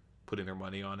they're putting their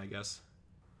money on, I guess.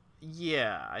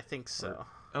 Yeah, I think so.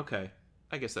 Okay.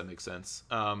 I guess that makes sense.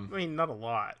 I mean, not a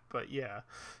lot, but yeah.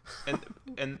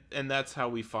 and that's how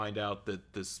we find out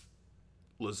that this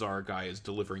Lazar guy is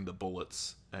delivering the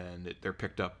bullets, and they're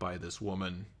picked up by this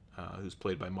woman who's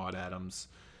played by Maud Adams,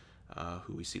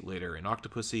 who we see later in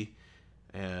Octopussy.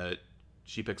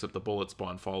 She picks up the bullets.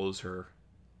 Bond follows her.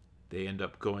 They end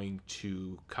up going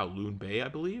to Kowloon Bay, I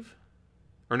believe.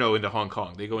 Or no, into Hong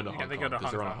Kong. They go into Hong Kong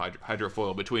because they're on a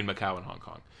hydrofoil between Macau and Hong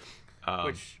Kong.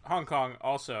 Which Hong Kong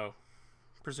also,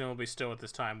 presumably still at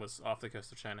this time, was off the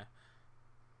coast of China.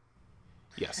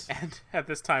 Yes. And at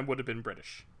this time would have been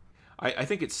British. I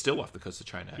think it's still off the coast of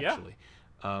China, actually.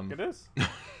 It is.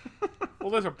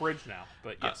 Well, there's a bridge now,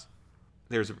 but yes.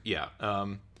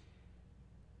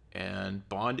 And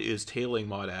Bond is tailing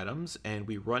Maud Adams, and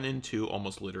we run into,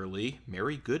 almost literally,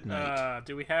 Mary Goodnight.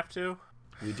 Do we have to?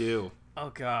 We do. Oh,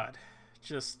 God.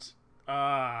 Just,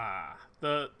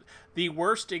 the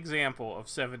worst example of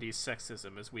 70s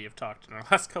sexism, as we have talked in our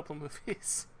last couple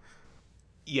movies.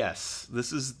 Yes,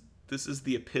 this is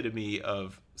the epitome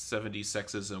of 70s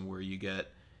sexism, where you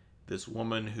get this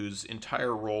woman whose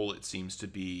entire role, it seems to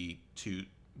be to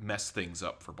mess things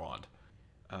up for Bond.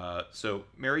 So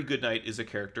Mary Goodnight is a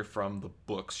character from the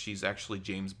books. She's actually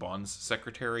James Bond's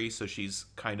secretary, so she's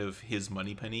kind of his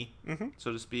moneypenny,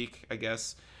 so to speak, I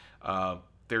guess.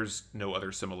 There's no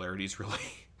other similarities, really,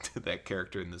 to that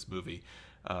character in this movie.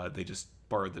 They just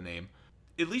borrowed the name.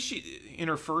 At least she, in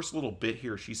her first little bit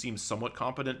here, she seems somewhat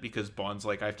competent, because Bond's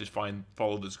like, I have to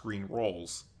follow this green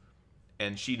Rolls.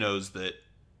 And she knows that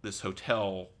this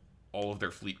hotel, all of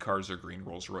their fleet cars are green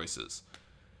Rolls Royces.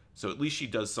 So at least she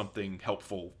does something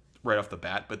helpful right off the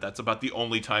bat, but that's about the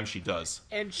only time she does.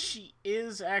 And she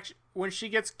is actually, when she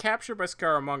gets captured by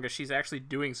Scaramanga, she's actually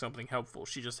doing something helpful.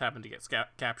 She just happened to get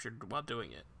captured while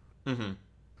doing it. Mm-hmm.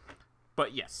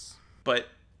 But yes. But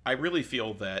I really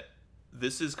feel that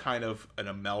this is kind of an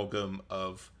amalgam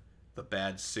of the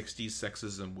bad 60s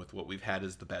sexism with what we've had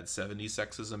as the bad 70s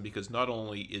sexism, because not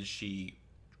only is she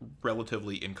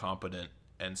relatively incompetent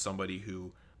and somebody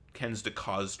who tends to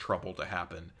cause trouble to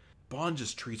happen, Bond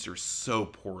just treats her so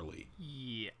poorly.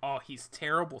 Yeah. Oh, he's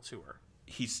terrible to her.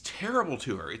 He's terrible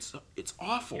to her. It's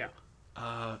awful. Yeah.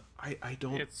 I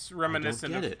don't. It's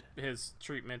reminiscent of his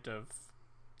treatment of,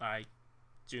 I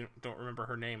don't remember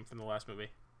her name from the last movie.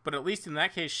 But at least in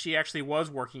that case, she actually was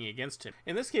working against him.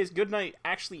 In this case, Goodnight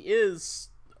actually is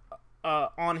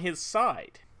on his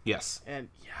side. Yes. And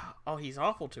yeah, he's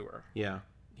awful to her. Yeah,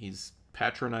 he's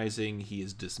patronizing. He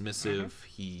is dismissive.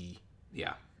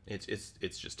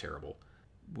 It's just terrible.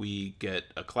 We get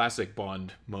a classic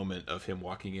Bond moment of him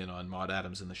walking in on Maud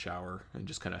Adams in the shower and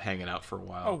just kind of hanging out for a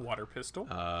while. Oh, water pistol.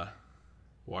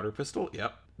 Water pistol.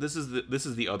 Yep. This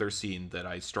is the other scene that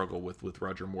I struggle with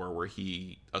Roger Moore, where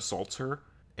he assaults her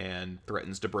and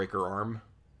threatens to break her arm.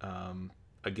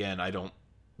 Again,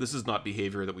 this is not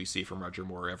behavior that we see from Roger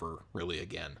Moore ever really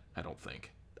again, I don't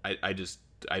think. I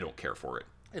don't care for it.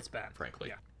 It's bad, frankly.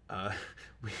 Yeah.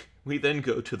 We then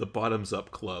go to the Bottoms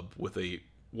Up Club with a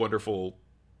wonderful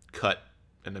cut,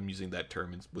 and I'm using that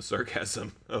term with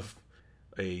sarcasm, of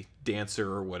a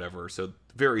dancer or whatever. So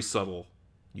very subtle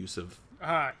use of.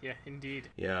 Ah, yeah, indeed.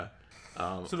 Yeah.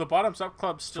 So the Bottoms Up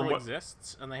Club still what-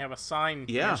 exists, and they have a sign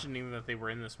Yeah. mentioning that they were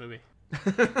in this movie.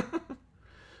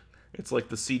 It's like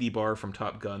the seedy bar from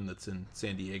Top Gun that's in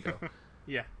San Diego.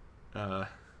 Yeah.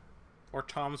 Or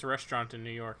Tom's Restaurant in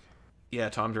New York, Yeah,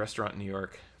 Tom's Restaurant in New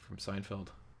York from Seinfeld.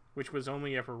 which was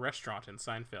only ever restaurant in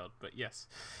Seinfeld, but yes.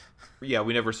 Yeah,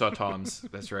 we never saw Tom's.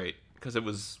 That's right. Because it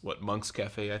was, Monk's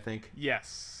Cafe, I think,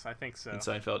 Yes, I think so. in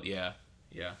Seinfeld. Yeah.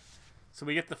 Yeah. So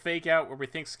we get the fake out where we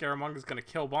think Scaramanga's going to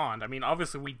kill Bond. I mean,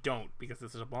 obviously we don't, because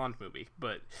this is a Bond movie,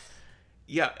 but...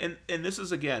 Yeah, and this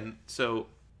is, again, so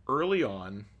early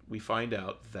on, we find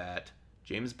out that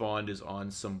James Bond is on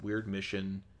some weird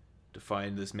mission to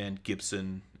find this man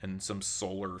Gibson and some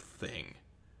solar thing.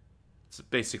 It's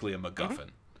basically a MacGuffin.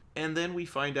 And then we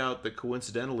find out that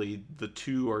coincidentally, the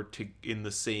two are in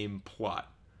the same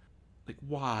plot. Like,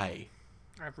 why?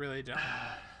 I really don't.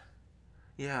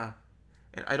 Yeah.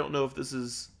 And I don't know if this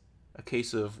is a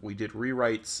case of we did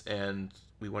rewrites and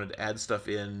we wanted to add stuff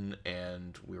in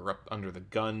and we were up under the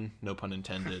gun, no pun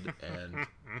intended, and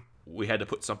we had to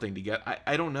put something together.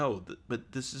 I don't know,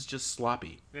 but this is just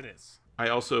sloppy. It is. I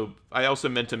also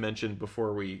meant to mention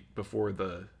before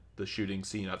the shooting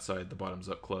scene outside the Bottoms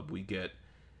Up Club, we get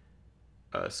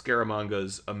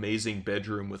Scaramanga's amazing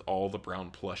bedroom with all the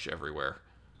brown plush everywhere.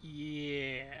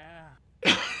 Yeah.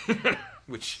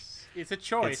 Which It's a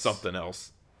choice. it's something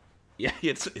else. Yeah,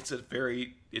 it's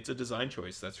a design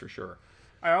choice, that's for sure.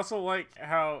 I also like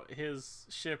how his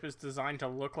ship is designed to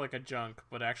look like a junk,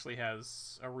 but actually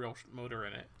has a real motor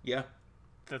in it. Yeah.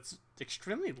 That's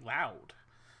extremely loud.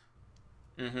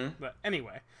 Mm-hmm. But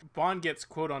anyway, Bond gets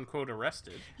quote-unquote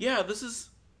arrested. Yeah, this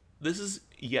is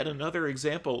yet another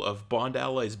example of Bond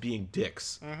allies being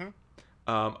dicks. Mm-hmm.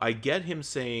 I get him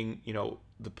saying,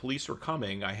 the police were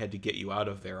coming. I had to get you out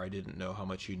of there. I didn't know how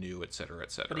much you knew, etc.,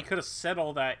 etc. But he could have said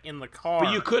all that in the car.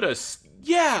 But you could have,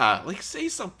 say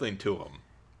something to him.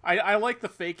 I like the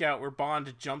fake out where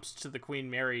Bond jumps to the Queen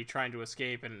Mary trying to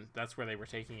escape, and that's where they were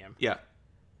taking him. Yeah.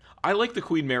 I like the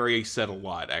Queen Mary set a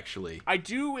lot, actually. I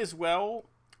do as well.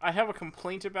 I have a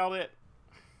complaint about it.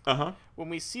 Uh-huh. When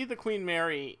we see the Queen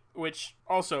Mary, which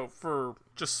also, for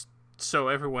just so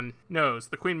everyone knows,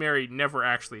 the Queen Mary never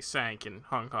actually sank in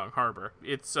Hong Kong Harbor.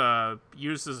 It's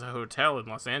used as a hotel in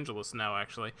Los Angeles now,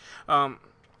 actually.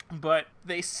 But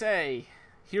they say,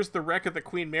 here's the wreck of the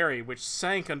Queen Mary, which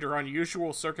sank under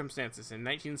unusual circumstances in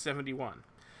 1971.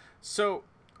 So,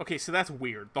 okay, so that's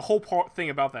weird. The whole thing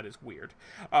about that is weird.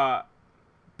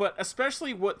 But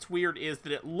especially what's weird is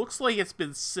that it looks like it's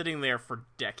been sitting there for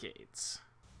decades.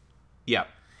 Yeah.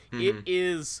 It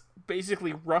is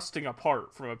basically rusting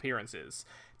apart from appearances,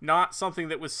 not something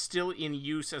that was still in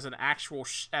use as an actual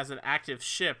as an active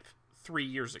ship 3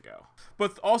 years ago.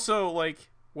 But also, like,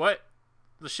 what?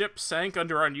 The ship sank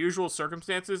under unusual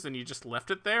circumstances and you just left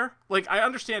it there? Like, I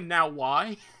understand now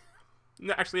why.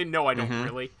 Actually, no, I don't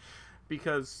really,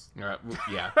 because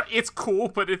Yeah. it's cool,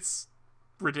 but it's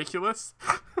ridiculous.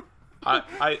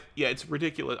 It's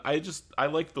ridiculous. I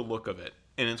like the look of it.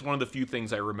 And it's one of the few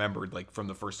things I remembered, like, from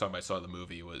the first time I saw the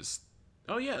movie was,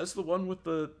 oh yeah, it's the one with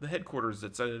the headquarters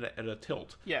that's at a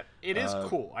tilt. Yeah, it is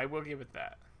cool. I will give it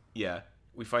that. Yeah.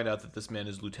 We find out that this man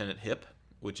is Lieutenant Hip,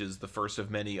 which is the first of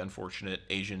many unfortunate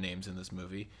Asian names in this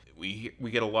movie. We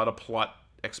get a lot of plot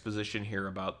exposition here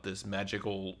about this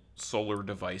magical solar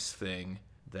device thing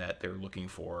that they're looking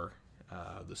for,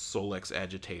 the Solex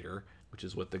agitator, which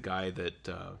is what the guy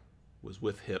that was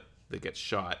with Hip that gets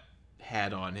shot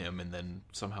had on him, and then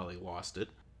somehow they lost it.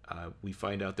 We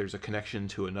find out there's a connection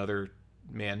to another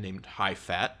man named High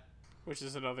Fat. Which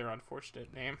is another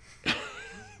unfortunate name.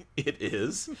 It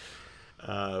is.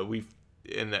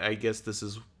 And I guess this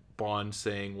is Bond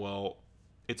saying, well,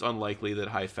 it's unlikely that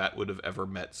High Fat would have ever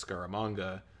met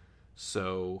Scaramanga,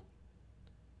 so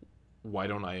why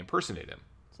don't I impersonate him?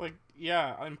 It's like,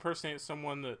 yeah, I impersonate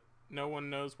someone that no one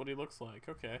knows what he looks like.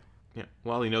 Okay. Yeah.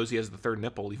 Well, he knows he has the third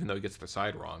nipple, even though he gets the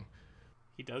side wrong.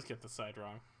 He does get the side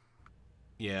wrong.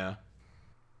 Yeah.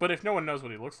 But if no one knows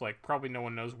what he looks like, probably no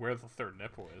one knows where the third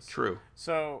nipple is. True.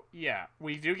 So, yeah,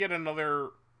 we do get another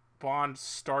Bond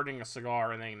starting a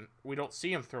cigar, and then we don't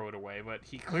see him throw it away, but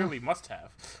he clearly must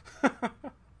have.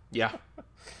 Yeah.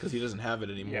 Because he doesn't have it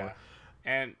anymore. Yeah.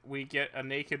 And we get a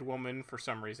naked woman for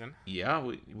some reason. Yeah,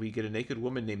 we get a naked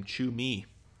woman named Chu Mi.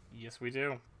 Yes, we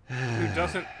do. Who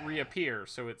doesn't reappear,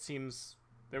 so it seems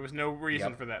there was no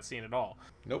reason for that scene at all.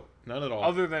 Nope, none at all.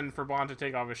 Other than for Bond to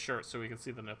take off his shirt so we can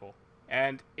see the nipple.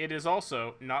 And it is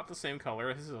also not the same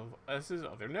color as his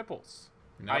other nipples.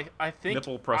 No. I think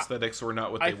nipple prosthetics were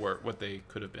not what they were, what they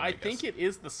could have been. I think it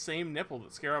is the same nipple that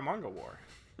Scaramanga wore.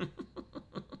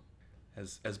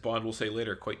 As Bond will say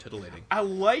later, quite titillating. I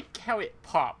like how it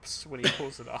pops when he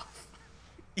pulls it off.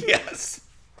 Yes.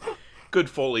 Good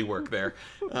Foley work there.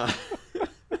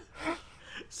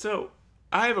 So,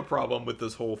 I have a problem with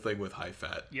this whole thing with High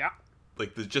Fat. Yeah.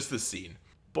 Like, just this scene.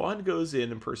 Bond goes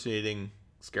in impersonating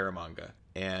Scaramanga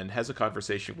and has a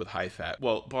conversation with High Fat.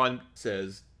 Well, Bond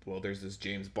says, well, there's this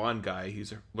James Bond guy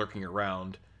who's lurking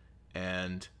around,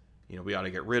 and, we ought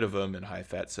to get rid of him. And High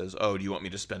Fat says, oh, do you want me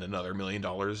to spend another $1 million?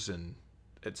 And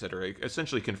et cetera.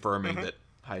 Essentially confirming that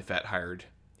High Fat hired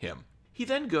him. He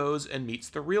then goes and meets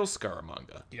the real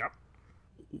Scaramanga. Yep.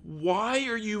 Why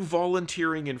are you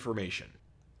volunteering information?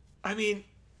 I mean...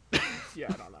 Yeah,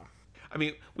 I don't know. I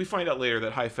mean, we find out later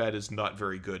that High Fat is not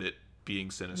very good at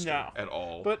being sinister at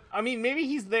all. But, I mean, maybe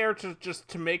he's there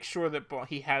to make sure that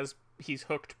he's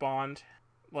hooked Bond,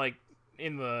 like,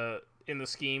 in the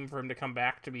scheme for him to come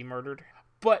back to be murdered.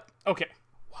 But, okay,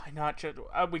 why not just...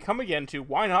 we come again to,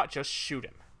 why not just shoot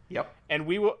him? Yep. And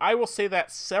I will say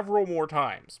that several more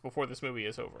times before this movie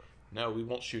is over. No, we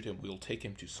won't shoot him. We'll take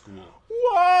him to school.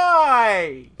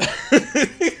 Why?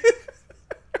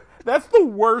 That's the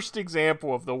worst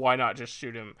example of the why not just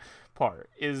shoot him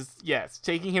part, is, yes,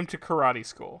 taking him to karate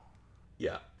school.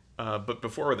 Yeah. But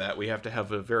before that, we have to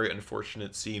have a very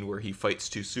unfortunate scene where he fights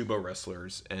two sumo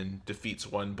wrestlers and defeats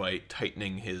one by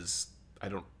tightening his...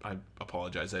 I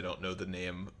apologize, I don't know the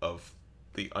name of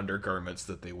the undergarments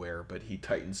that they wear, but he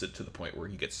tightens it to the point where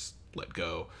he gets let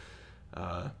go.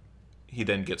 He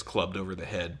then gets clubbed over the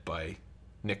head by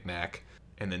Nick Nack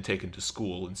and then taken to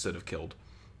school instead of killed.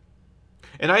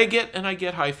 And I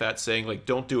get High Fat saying, like,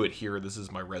 don't do it here, this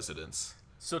is my residence.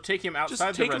 So take him outside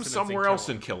just the take residence him somewhere else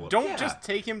and kill him. Don't just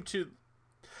take him to...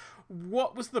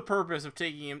 What was the purpose of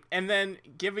taking him and then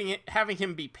having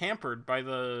him be pampered by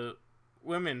the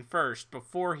women first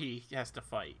before he has to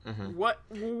fight?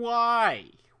 Mm-hmm. Why?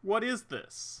 What is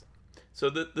this? So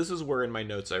this is where in my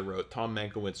notes I wrote, Tom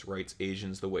Mankiewicz writes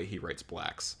Asians the way he writes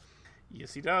blacks.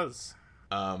 Yes, he does.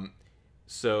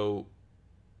 So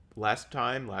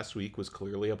last week was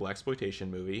clearly a blaxploitation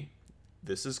movie.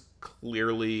 This is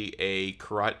clearly a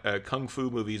kung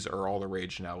fu movies are all the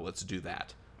rage now. Let's do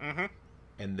that. Mm-hmm.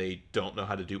 And they don't know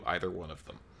how to do either one of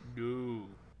them.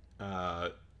 No.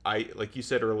 I like you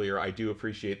said earlier, I do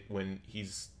appreciate when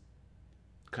he's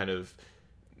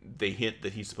they hint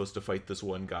that he's supposed to fight this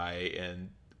one guy and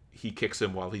he kicks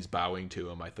him while he's bowing to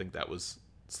him. I think that was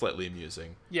slightly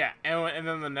amusing. Yeah, and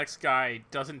then the next guy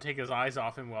doesn't take his eyes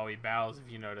off him while he bows,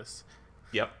 if you notice.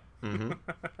 Yep. Mm-hmm.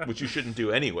 Which you shouldn't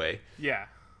do anyway. Yeah.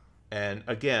 And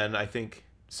again, I think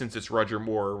since it's Roger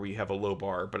Moore, we have a low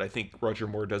bar, but I think Roger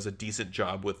Moore does a decent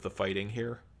job with the fighting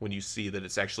here when you see that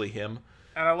it's actually him.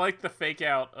 And I like the fake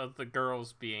out of the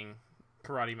girls being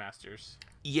karate masters.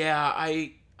 Yeah,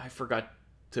 I forgot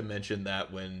to mention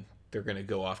that when they're going to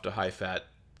go off to High Fat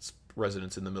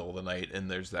residence in the middle of the night, and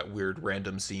there's that weird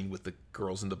random scene with the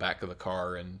girls in the back of the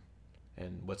car, and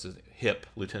what's his Hip,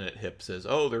 Lieutenant Hip says,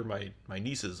 "Oh, they're my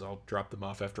nieces. I'll drop them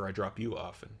off after I drop you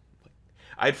off." And like,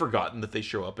 I'd forgotten that they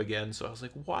show up again, so I was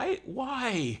like,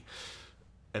 why?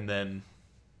 And then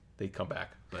they come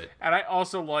back. And I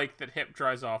also like that Hip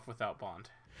drives off without Bond.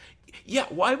 Yeah,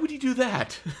 why would he do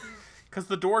that? Because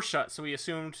the door shut, so he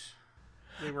assumed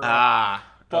they were.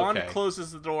 Bond okay.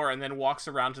 closes the door and then walks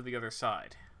around to the other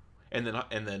side. And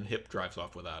then Hip drives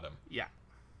off without him. Yeah.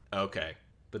 Okay.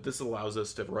 But this allows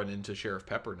us to run into Sheriff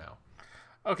Pepper now.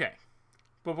 Okay.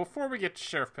 But before we get to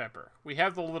Sheriff Pepper, we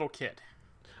have the little kid.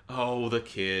 Oh, the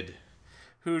kid.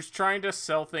 Who's trying to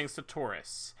sell things to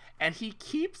tourists. And he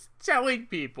keeps telling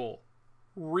people,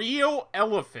 real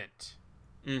elephant.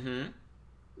 Mm-hmm.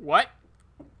 What?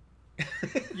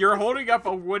 You're holding up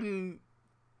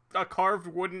a carved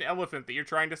wooden elephant that you're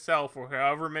trying to sell for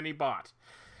however many baht.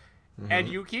 Mm-hmm. And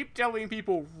you keep telling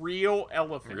people real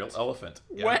elephant. Real elephant.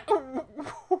 Yeah.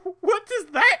 What does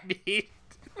that mean?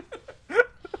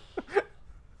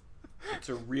 It's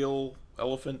a real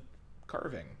elephant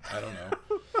carving. I don't know.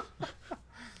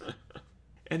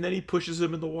 And then he pushes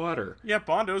him in the water. Yeah,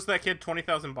 Bond owes that kid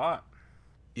 20,000 baht.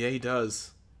 Yeah, he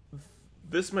does.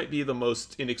 This might be the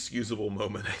most inexcusable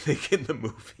moment, I think, in the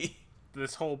movie.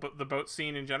 The boat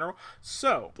scene in general.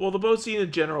 So. Well, the boat scene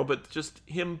in general, but just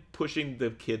him pushing the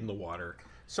kid in the water.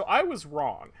 So I was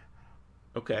wrong.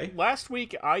 Okay. Last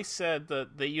week I said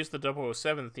that they used the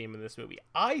 007 theme in this movie.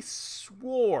 I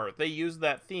swore they used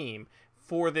that theme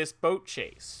for this boat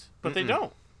chase, but they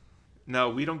don't. No,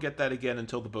 we don't get that again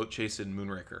until the boat chase in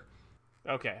Moonraker.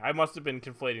 Okay, I must have been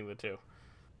conflating the two.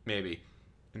 Maybe.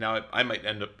 Now I might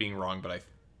end up being wrong, but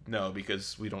no,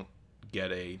 because we don't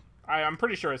get I'm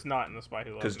pretty sure it's not in The Spy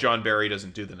Who Loved Me. Because John Barry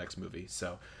doesn't do the next movie,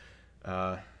 so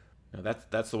No,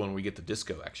 that's the one where we get the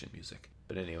disco action music.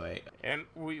 But anyway, And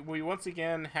we once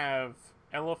again have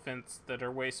elephants that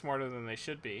are way smarter than they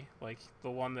should be, like the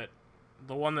one that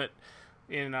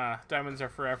in Diamonds Are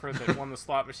Forever that won the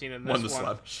slot machine. In this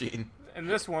slot machine. In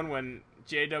this one, when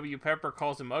J.W. Pepper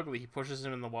calls him ugly, he pushes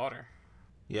him in the water.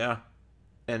 Yeah,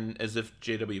 and as if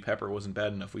J.W. Pepper wasn't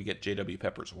bad enough, we get J.W.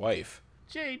 Pepper's wife.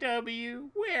 J.W.,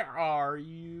 where are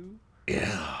you?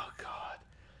 Oh God!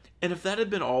 And if that had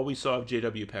been all we saw of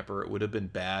J.W. Pepper, it would have been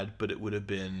bad, but it would have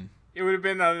been. It would have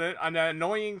been an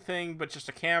annoying thing, but just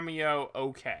a cameo,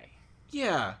 okay.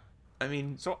 Yeah. I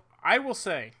mean... So, I will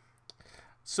say...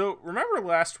 So, remember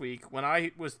last week when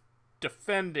I was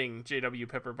defending J.W.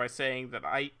 Pepper by saying that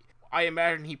I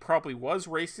imagine he probably was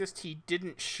racist? He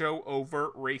didn't show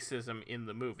overt racism in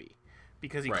the movie.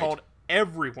 Because he called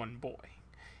everyone boy.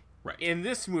 Right. In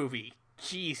this movie,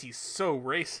 geez, he's so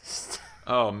racist.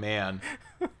 Oh, man.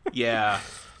 Yeah.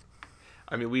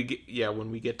 I mean, when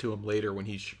we get to him later, when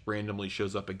he randomly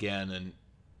shows up again, and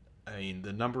I mean,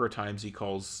 the number of times he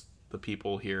calls the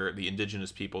people here, the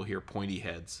indigenous people here, pointy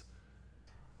heads,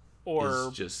 or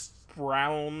is just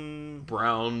brown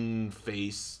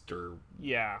faced, or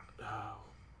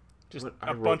just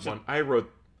I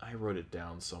wrote it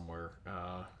down somewhere.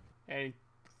 And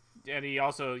he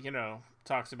also,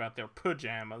 talks about their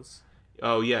pajamas.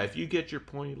 Oh yeah, if you get your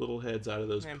pointy little heads out of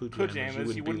those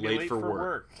pajamas, you wouldn't be late for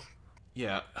work.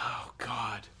 Yeah. Oh,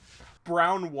 God.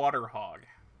 Brown waterhog.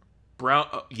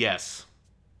 Yes.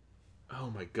 Oh,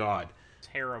 my God.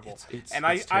 Terrible. It's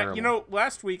terrible.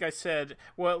 Last week I said,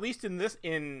 well, at least in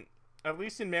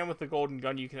Man with the Golden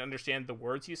Gun, you can understand the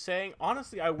words he's saying.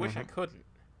 Honestly, I wish I couldn't.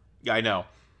 Yeah, I know.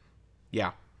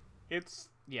 Yeah.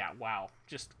 Wow.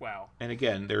 Just wow. And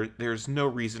again, there's no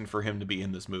reason for him to be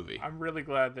in this movie. I'm really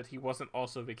glad that he wasn't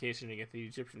also vacationing at the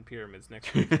Egyptian pyramids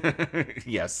next week.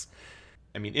 Yes.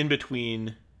 I mean, in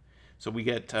between, so we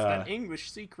get... an English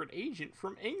secret agent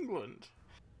from England.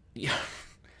 Yeah,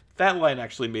 that line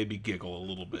actually made me giggle a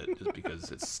little bit, just because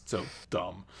it's so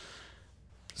dumb.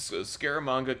 So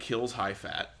Scaramanga kills High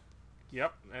Fat.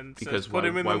 Yep, and says put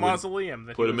him in the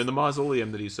mausoleum. Put him in the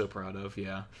mausoleum that he's so proud of,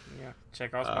 yeah. Yeah,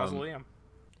 Chekhov's mausoleum.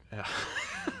 Yeah.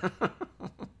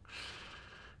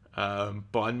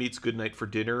 Bond meets Goodnight for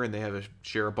dinner, and they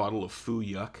share a bottle of Foo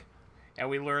Yuck. And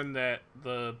we learn that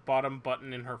the bottom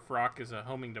button in her frock is a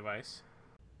homing device.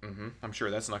 Mm-hmm. I'm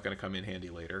sure that's not going to come in handy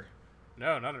later.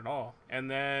 No, not at all. And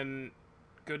then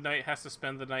Goodnight has to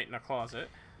spend the night in a closet.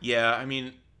 Yeah, I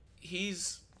mean,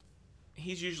 he's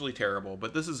usually terrible,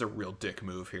 but this is a real dick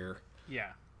move here.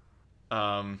 Yeah.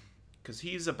 Because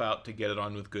he's about to get it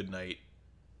on with Goodnight.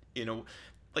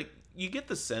 Like, you get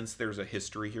the sense there's a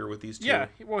history here with these two. Yeah,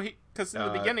 well, because in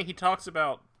the beginning he talks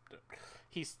about...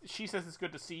 She says it's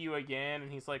good to see you again,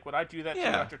 and he's like, would I do that to you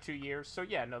after 2 years? So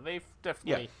yeah, no, they've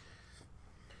definitely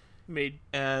made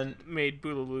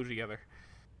Boolaloo together.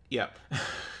 Yeah.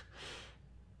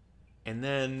 And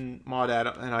then Maud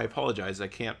Adams, and I apologize, I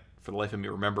can't for the life of me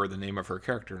remember the name of her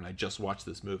character, and I just watched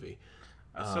this movie.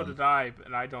 So did I,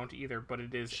 and I don't either, but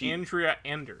it is Andrea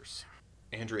Anders.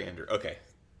 Andrea Anders, okay.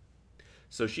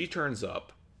 So she turns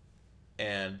up,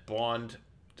 and Bond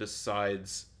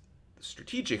decides...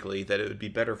 strategically that it would be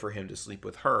better for him to sleep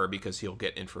with her because he'll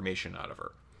get information out of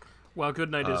her. Well,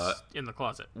 Goodnight is in the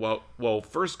closet. Well,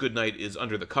 first Goodnight is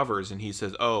under the covers and he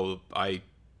says, "Oh, I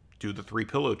do the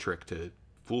 3-pillow trick to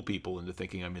fool people into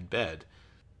thinking I'm in bed."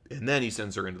 And then he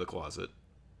sends her into the closet,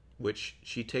 which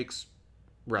she takes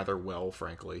rather well,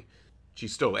 frankly.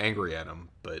 She's still angry at him,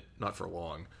 but not for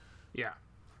long. Yeah.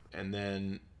 And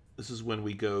then this is when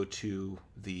we go to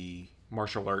the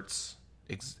martial arts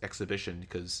exhibition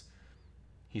because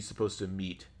he's supposed to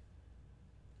meet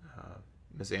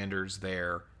Miss Anders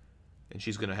there, and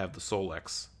she's going to have the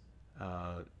Solex.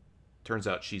 Turns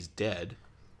out she's dead.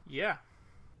 Yeah.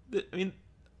 I mean,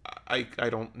 I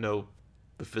don't know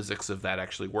the physics of that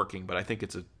actually working, but I think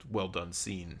it's a well-done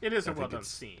scene. It is a well-done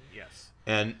scene, yes.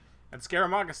 And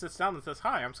Scaramanga sits down and says,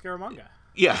 "Hi, I'm Scaramanga."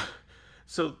 Yeah.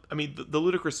 So, I mean, the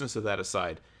ludicrousness of that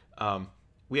aside,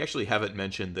 we actually haven't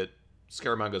mentioned that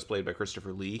Scaramanga is played by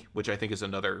Christopher Lee, which I think is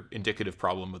another indicative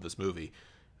problem of this movie.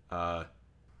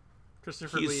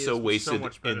 Christopher Lee is so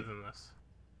much better than this.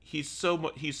 He's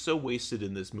so wasted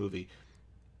in this movie.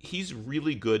 He's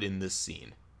really good in this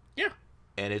scene. Yeah.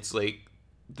 And it's like,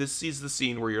 this is the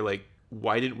scene where you're like,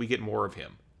 why didn't we get more of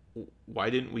him? Why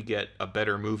didn't we get a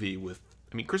better movie with...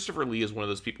 I mean, Christopher Lee is one of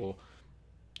those people,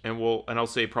 and I'll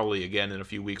say probably again in a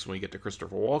few weeks when we get to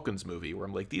Christopher Walken's movie, where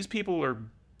I'm like, these people are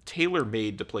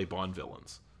tailor-made to play Bond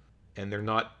villains, and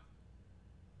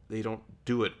they don't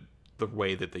do it the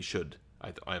way that they should.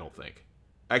 I don't think.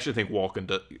 I actually think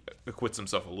Walken acquits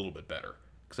himself a little bit better,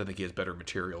 because I think he has better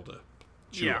material to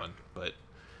chew Yeah. on. But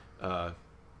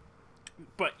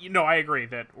But I agree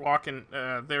that Walken.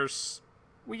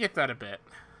 We get that a bit.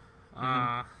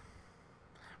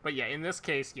 But yeah, in this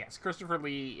case, yes, Christopher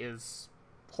Lee is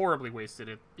horribly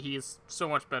wasted. He is so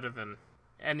much better than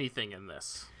anything in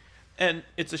this. and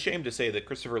it's a shame to say that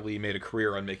Christopher Lee made a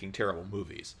career on making terrible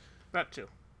movies. That too.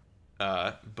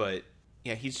 But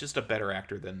yeah, he's just a better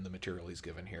actor than the material he's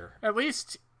given here. At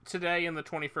least today in the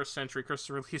 21st century,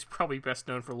 Christopher Lee's probably best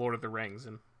known for Lord of the Rings,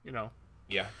 and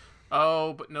Yeah.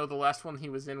 Oh, but no, the last one he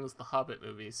was in was the Hobbit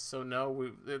movies. So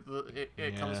no,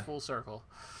 it comes Yeah. full circle.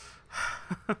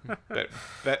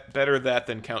 Better that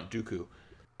than Count Dooku.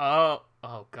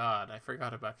 Oh God, I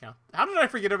forgot about Count. How did I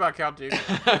forget about Count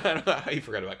Dooku? I don't know how you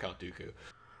forgot about Count Dooku.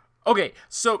 Okay,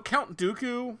 so Count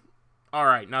Dooku, all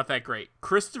right, not that great.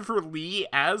 Christopher Lee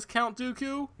as Count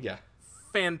Dooku, Yeah.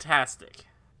 fantastic.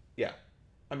 Yeah.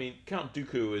 I mean, Count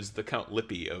Dooku is the Count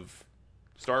Lippy of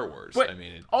Star Wars. But I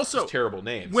mean, it's also, just terrible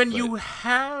names. When but- you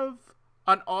have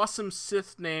an awesome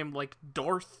Sith name like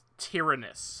Darth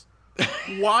Tyrannus,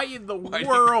 why in the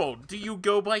world do you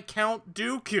go by Count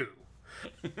Dooku?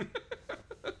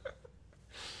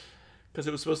 Because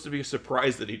it was supposed to be a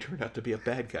surprise that he turned out to be a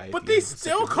bad guy. at But the they end of the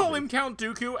still second call movie. him Count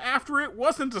Dooku after it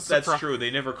wasn't a surprise. That's true. They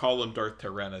never call him Darth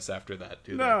Tyrannus after that,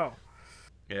 do they? No.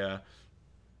 Yeah.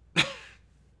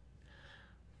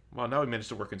 Well, now we managed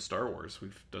to work in Star Wars.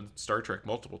 We've done Star Trek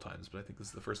multiple times, but I think this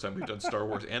is the first time we've done Star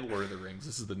Wars and Lord of the Rings.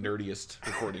 This is the nerdiest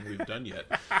recording we've done yet.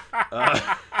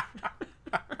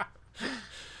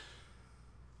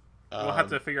 We'll have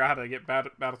to figure out how to get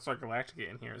Battlestar Galactica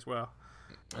in here as well.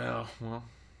 Oh, well.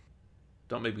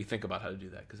 Don't make me think about how to do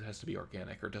that, because it has to be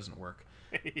organic or it doesn't work.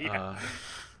 Yeah.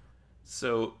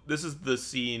 So this is the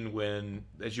scene when,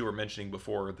 as you were mentioning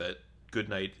before, that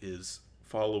Goodnight is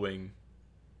following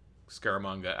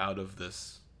Scaramanga out of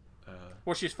this.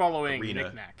 Well, she's following Arena.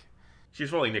 Knick-Knack. She's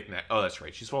following Knick-Knack. Oh, that's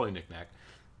right. She's following Knick-Knack.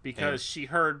 Because she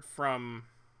heard from...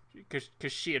 Because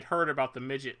she had heard about the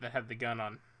midget that had the gun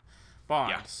on Bond.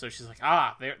 Yeah. So she's like,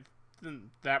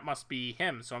 that must be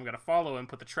him. So I'm going to follow him,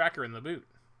 put the tracker in the boot.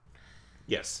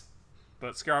 Yes.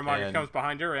 But Scaramanga And- comes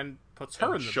behind her and puts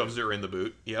her in the shoves boot. her in the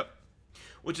boot. Yep.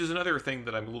 Which is another thing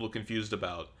that I'm a little confused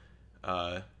about.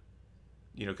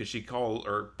 Because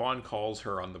Bond calls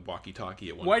her on the walkie-talkie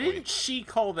at one Why point. didn't she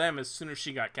call them as soon as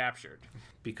she got captured?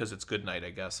 Because it's Goodnight, I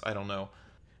guess. I don't know.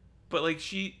 But like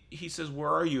he says, "Where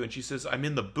are you?" And she says, "I'm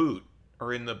in the boot,"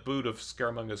 or in the boot of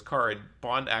Scaramanga's car. And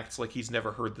Bond acts like he's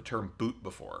never heard the term boot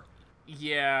before.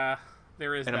 Yeah,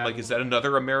 there is And that. I'm like, is that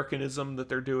another Americanism that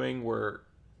they're doing, where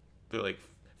they're like,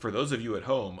 for those of you at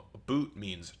home, boot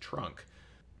means trunk.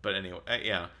 But anyway,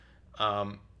 yeah.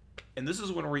 And this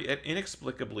is when we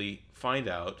inexplicably find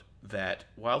out that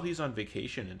while he's on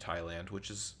vacation in Thailand, which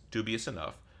is dubious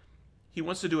enough, he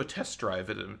wants to do a test drive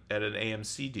at an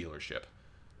AMC dealership.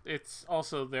 It's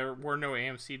also, there were no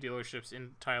AMC dealerships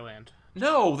in Thailand.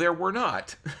 No, there were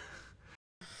not.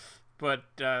 But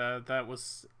that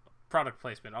was product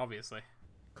placement, obviously.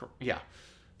 Yeah.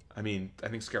 I mean, I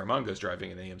think Scaramanga's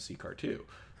driving an AMC car too.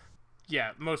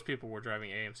 Yeah, most people were driving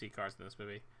AMC cars in this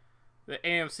movie. The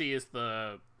AMC is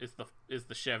the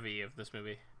Chevy of this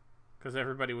movie, because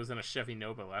everybody was in a Chevy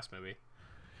Nova last movie.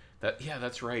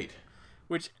 That's right.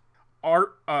 Which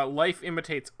life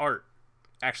imitates art.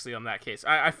 Actually, on that case,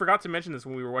 I forgot to mention this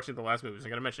when we were watching the last movies. I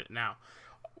gotta mention it now.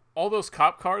 All those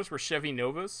cop cars were Chevy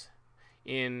Novas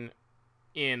in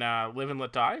Live and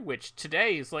Let Die, which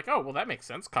today is like, oh well, that makes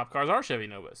sense. Cop cars are Chevy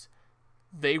Novas.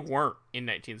 They weren't in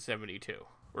 1972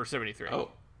 or 73.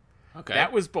 Oh, okay.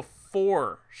 That was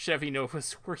before Chevy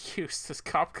Novas were used as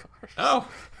cop cars. Oh,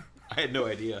 I had no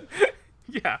idea.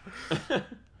 Yeah.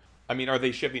 I mean, are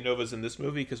they Chevy Novas in this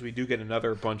movie? Because we do get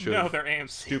another bunch of No, they're AMCs.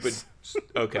 stupid.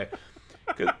 Okay,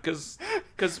 because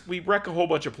we wreck a whole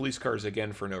bunch of police cars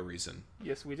again for no reason.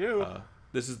 Yes, we do.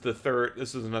 This is the third.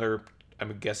 This is another.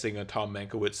 I'm guessing a Tom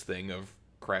Mankiewicz thing of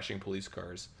crashing police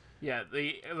cars. Yeah,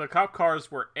 the cop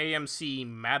cars were AMC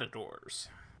Matadors.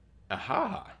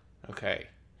 Aha. Okay.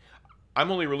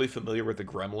 I'm only really familiar with the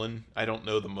Gremlin. I don't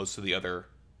know most of the other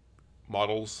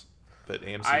models that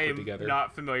AMC put together. I'm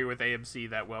not familiar with AMC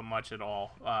that much at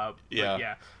all. Yeah. But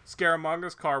yeah.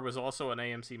 Scaramanga's car was also an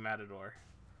AMC Matador.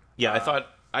 Yeah, I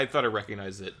thought I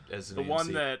recognized it as an The AMC.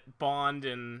 one that Bond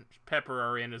and Pepper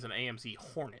are in is an AMC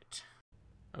Hornet.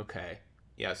 Okay.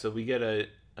 Yeah, so we get a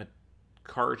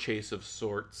car chase of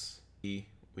sorts. We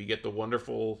get the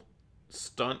wonderful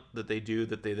stunt that they do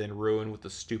that they then ruin with the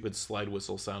stupid slide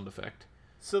whistle sound effect.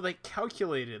 So they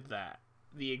calculated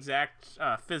the exact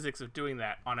physics of doing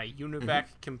that on a UNIVAC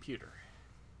computer.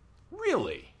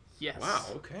 Really? Yes. Wow,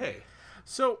 okay.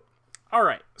 So all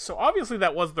right, so obviously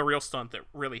that was the real stunt that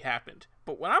really happened.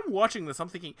 But when I'm watching this, I'm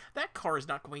thinking, that car is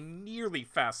not going nearly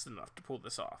fast enough to pull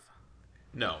this off.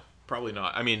 No, probably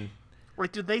not. I mean...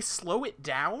 Like, did they slow it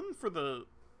down for the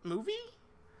movie?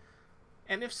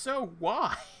 And if so,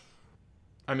 why?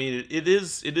 I mean, it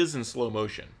is in slow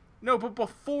motion. No, but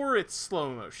before it's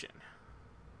slow motion.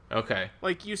 Okay.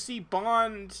 Like, you see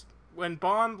Bond... When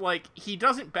Bond, like, he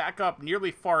doesn't back up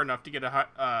nearly far enough to get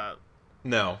a...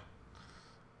 No.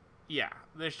 Yeah,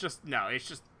 there's just... No, it's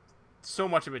just... So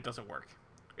much of it doesn't work.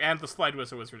 And the slide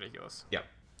whistle was ridiculous. Yeah.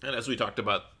 And as we talked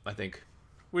about, I think...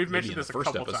 We've mentioned this a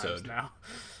couple times now.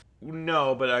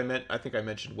 No, but I think I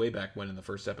mentioned way back when in the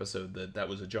first episode that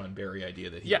was a John Barry idea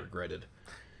that he regretted.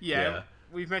 Yeah,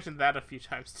 we've mentioned that a few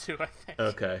times too, I think.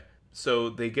 Okay. So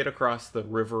they get across the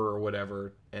river or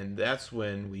whatever, and that's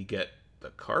when we get the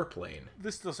car plane.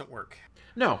 This doesn't work.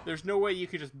 No. There's no way you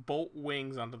could just bolt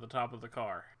wings onto the top of the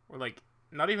car. Or, like,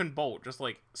 not even bolt, just,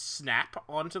 like, snap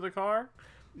onto the car.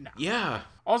 No. Yeah.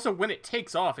 Also, when it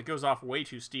takes off, it goes off way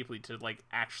too steeply to, like,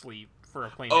 actually, for a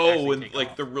plane to actually and, take like,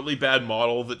 off. the really bad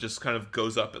model that just kind of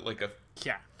goes up at, like, a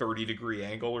Yeah. 30-degree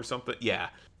angle or something. Yeah.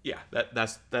 Yeah,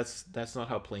 that's not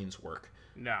how planes work.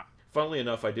 No. Funnily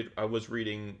enough, I was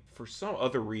reading, for some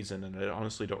other reason, and I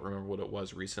honestly don't remember what it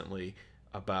was recently,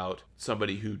 about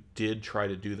somebody who did try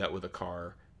to do that with a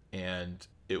car, and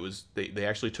it was they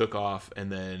actually took off,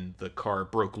 and then the car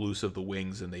broke loose of the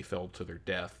wings and they fell to their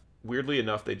death. Weirdly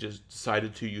enough, they just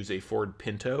decided to use a Ford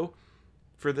Pinto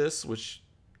for this, which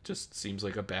just seems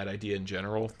like a bad idea in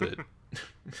general. That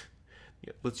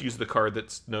yeah, let's use the car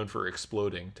that's known for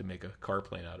exploding to make a car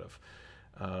plane out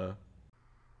of.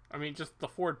 I mean, just the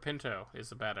Ford Pinto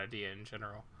is a bad idea in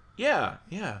general. Yeah.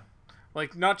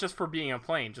 Like, not just for being a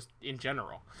plane, just in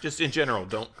general. Just in general,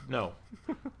 no.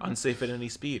 Unsafe at any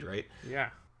speed, right?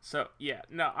 Yeah. So, yeah.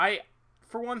 No,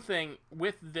 for one thing,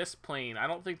 with this plane, I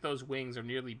don't think those wings are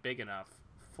nearly big enough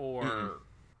for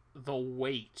the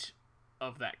weight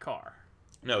of that car.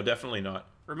 No, definitely not.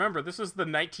 Remember, this is the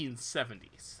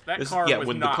 1970s.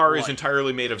 When the car is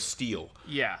entirely made of steel.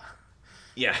 Yeah.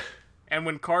 Yeah. And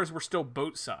when cars were still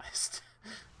boat-sized.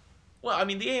 Well, I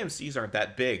mean, the AMCs aren't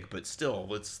that big, but still,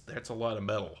 that's a lot of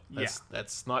metal.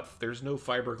 That's not. There's no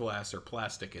fiberglass or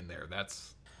plastic in there.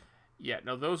 That's. Yeah,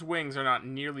 no, those wings are not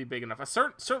nearly big enough.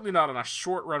 Certainly not on a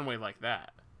short runway like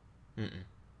that.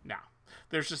 No,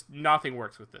 there's just nothing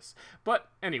works with this. But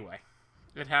anyway,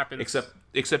 it happens.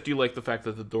 Except you like the fact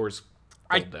that the doors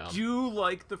fold down. I do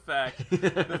like the fact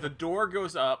that the door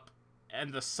goes up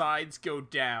and the sides go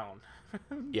down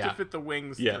to fit the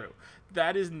wings through.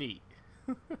 That is neat.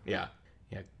 Yeah.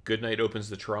 Goodnight opens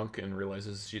the trunk and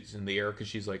realizes she's in the air because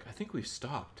she's like, I think we've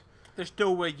stopped. There's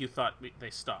no way you thought they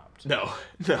stopped. No.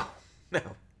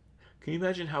 Can you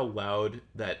imagine how loud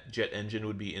that jet engine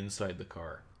would be inside the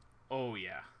car? Oh,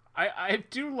 yeah. I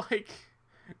do like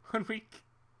when we,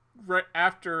 right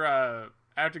after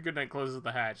Goodnight closes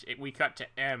the hatch, we cut to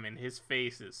M and his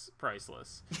face is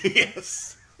priceless.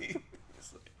 Yes.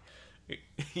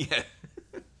 Yeah.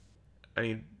 I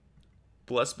mean,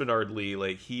 bless Bernard Lee,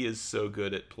 like, he is so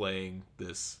good at playing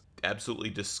this absolutely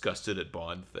disgusted at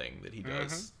Bond thing that he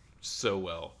does so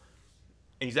well.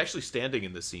 And he's actually standing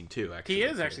in this scene, too, actually. He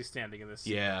is actually standing in this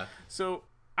scene. Yeah. So,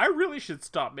 I really should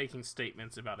stop making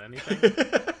statements about anything.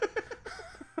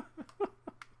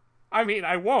 I mean,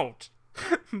 I won't.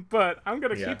 But I'm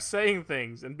going to keep saying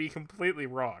things and be completely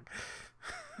wrong.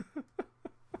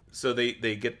 So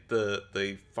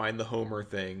they find the Homer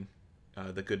thing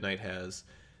that Goodnight has.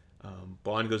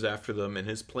 Bond goes after them, and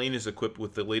his plane is equipped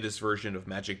with the latest version of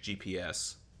Magic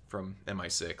GPS from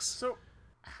MI6. So,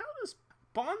 how does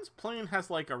Bond's plane has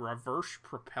like a reverse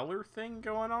propeller thing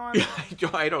going on?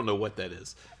 I don't know what that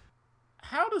is.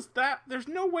 How does that? There's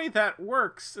no way that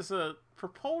works as a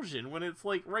propulsion when it's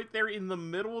like right there in the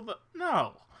middle of the.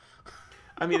 No.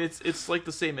 I mean, it's like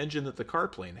the same engine that the car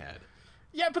plane had.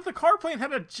 Yeah, but the car plane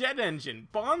had a jet engine.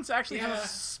 Bond's actually has a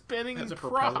spinning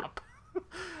prop.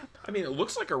 I mean, it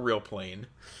looks like a real plane.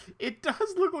 It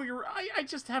does look like I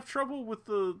just have trouble with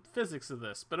the physics of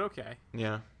this, but okay.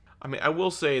 Yeah. I mean, I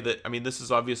will say that, I mean, this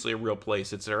is obviously a real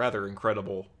place. It's a rather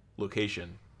incredible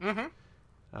location.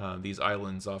 Mm-hmm. These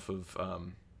islands off of,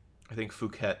 I think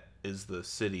Phuket is the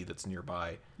city that's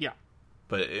nearby. Yeah.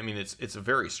 But, I mean, it's a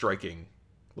very striking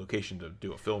location to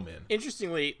do a film in.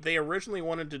 Interestingly, they originally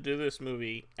wanted to do this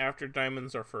movie after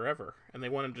Diamonds Are Forever, and they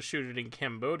wanted to shoot it in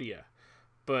Cambodia.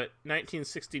 But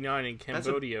 1969 in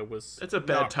Cambodia was that's a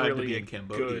bad time really to be in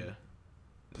Cambodia.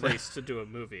 Place to do a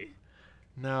movie.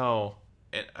 No.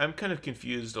 And I'm kind of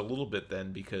confused a little bit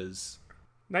then because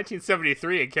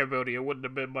 1973 in Cambodia wouldn't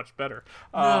have been much better.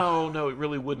 No, it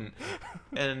really wouldn't.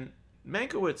 And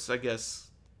Mankiewicz, I guess,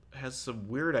 has some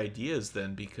weird ideas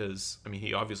then, because I mean,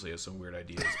 he obviously has some weird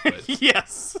ideas, but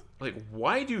Yes. like,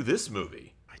 why do this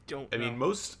movie? I don't I know.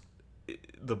 mean,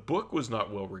 the book was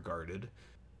not well regarded.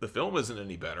 The film isn't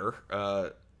any better.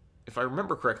 If I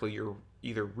remember correctly, you're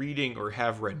either reading or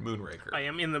have read Moonraker. I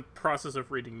am in the process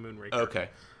of reading Moonraker. Okay.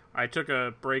 I took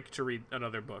a break to read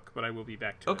another book, but I will be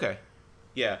back to it. Okay.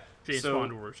 Yeah. James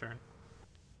Bond will return.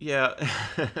 Yeah.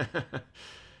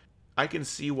 I can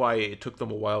see why it took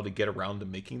them a while to get around to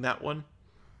making that one.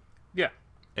 Yeah.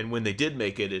 And when they did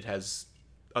make it, it has,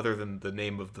 other than the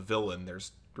name of the villain,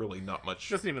 there's really not much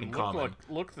Doesn't even in common.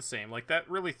 look the same. Like, that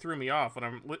really threw me off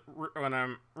when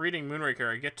I'm reading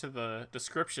Moonraker. I get to the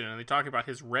description and they talk about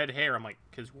his red hair. I'm like,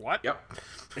 his what? Yep.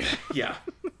 Yeah.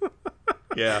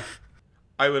 Yeah.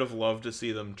 I would have loved to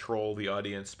see them troll the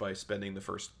audience by spending the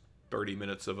first 30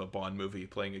 minutes of a Bond movie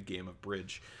playing a game of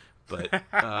bridge, but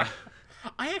I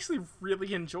actually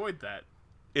really enjoyed that.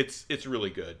 it's really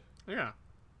good. Yeah.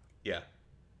 Yeah.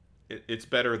 It's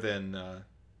better than a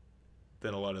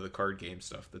lot of the card game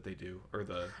stuff that they do, or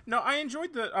the... No, I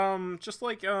enjoyed the, just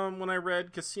like, when I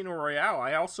read Casino Royale,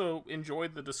 I also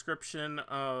enjoyed the description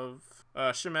of,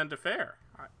 Chemin de Fer.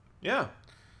 Yeah.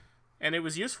 And it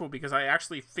was useful because I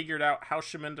actually figured out how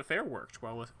Chemin de Fer worked.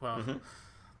 Well,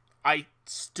 I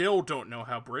still don't know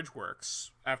how bridge works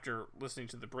after listening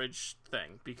to the bridge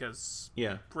thing, because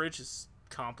bridge is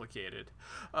complicated.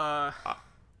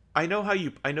 I know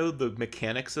the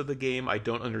mechanics of the game. I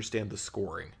don't understand the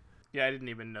scoring. Yeah, I didn't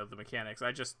even know the mechanics.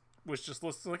 I just was just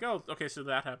listening, like, oh, okay, so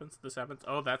that happens, this happens.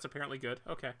 Oh, that's apparently good.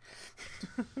 Okay.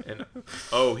 And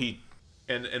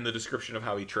and the description of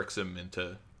how he tricks him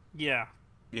into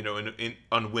in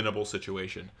unwinnable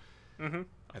situation. Mm-hmm.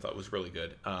 I thought was really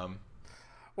good.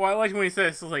 Well, I liked when he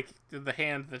says, like, the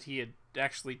hand that he had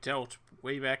actually dealt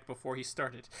way back before he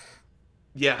started.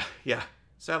 Yeah.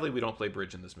 Sadly, we don't play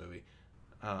bridge in this movie.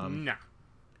 Nah.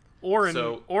 Or in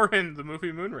the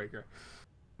movie Moonraker.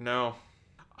 No.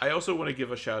 I also want to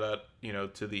give a shout out,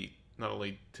 to not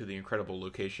only to the incredible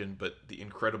location, but the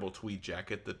incredible tweed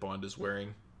jacket that Bond is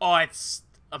wearing. Oh, it's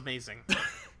amazing.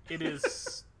 It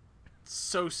is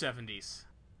so 70s.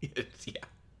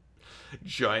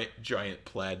 Giant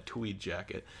plaid tweed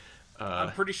jacket.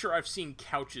 I'm pretty sure I've seen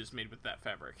couches made with that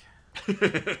fabric.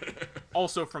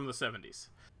 Also from the 70s.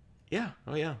 Yeah.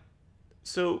 Oh, yeah.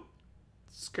 So,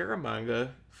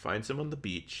 Scaramanga finds him on the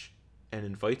beach and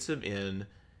invites him in,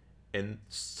 and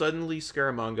suddenly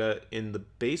Scaramanga, in the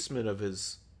basement of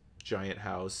his giant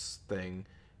house thing,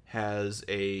 has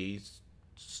a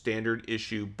standard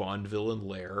issue Bond villain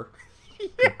lair.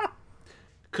 Yeah.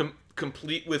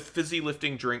 Complete with fizzy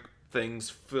lifting drink things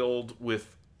filled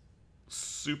with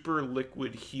super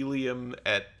liquid helium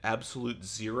at absolute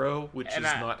zero, which is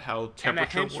not how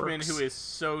temperature works. And a henchman who is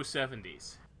so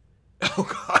 70s. Oh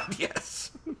god,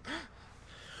 yes.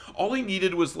 All he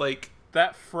needed was like...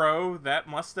 that fro, that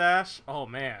mustache, oh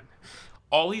man.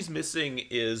 All he's missing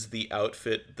is the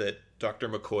outfit that Dr.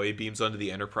 McCoy beams onto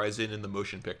the Enterprise in the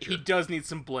motion picture. He does need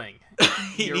some bling.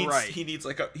 You're right. He needs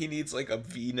like a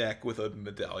V-neck with a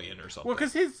medallion or something. Well,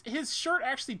 because his shirt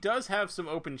actually does have some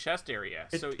open chest area,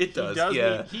 so it does.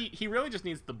 Yeah. He really just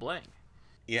needs the bling.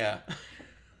 Yeah.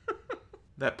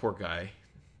 That poor guy.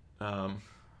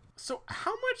 So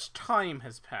how much time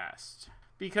has passed?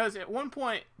 Because at one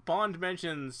point Bond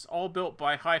mentions all built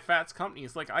by high fats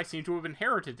companies, like I seem to have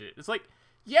inherited it. It's like,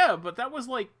 yeah, but that was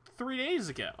like 3 days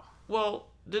ago. Well,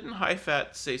 didn't High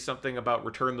Fat say something about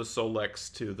return the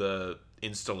Solex to the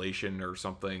installation or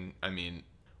something? I mean,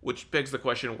 which begs the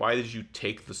question, why did you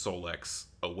take the Solex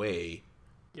away?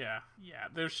 Yeah,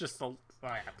 there's just a...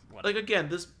 like, again,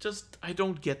 I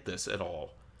don't get this at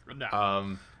all.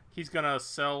 No. He's gonna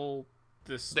sell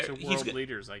this to world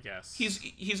leaders, I guess.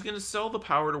 He's gonna sell the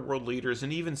power to world leaders,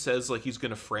 and he even says, like, he's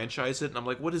gonna franchise it, and I'm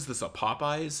like, what is this, a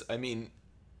Popeyes? I mean,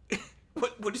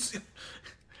 what is it?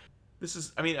 This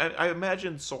is, I mean, I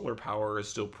imagine solar power is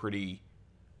still pretty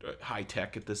high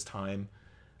tech at this time.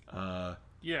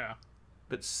 Yeah.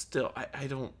 But still, I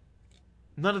don't...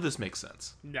 None of this makes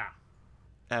sense. Nah.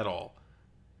 At all.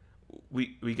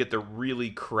 We get the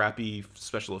really crappy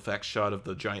special effects shot of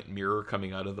the giant mirror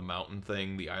coming out of the mountain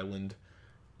thing, the island.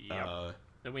 Yeah.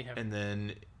 Then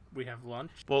we have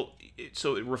lunch. Well,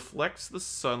 so it reflects the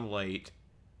sunlight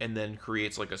and then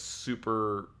creates like a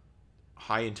super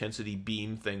high intensity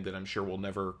beam thing that I'm sure will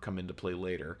never come into play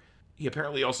later. He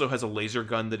apparently also has a laser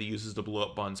gun that he uses to blow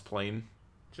up Bond's plane.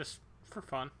 Just for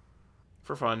fun.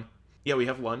 For fun. Yeah, we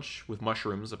have lunch with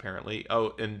mushrooms, apparently.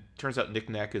 Oh, and turns out Nick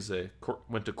Nack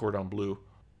went to Cordon Bleu,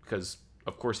 because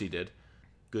of course he did.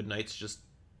 Goodnight's just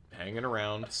hanging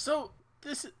around. So,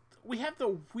 we have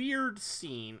the weird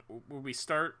scene where we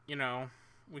start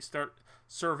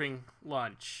serving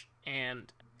lunch,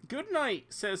 and Goodnight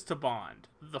says to Bond,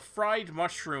 "The fried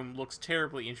mushroom looks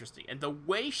terribly interesting." And the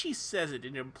way she says it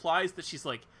implies that she's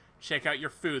like, "Check out your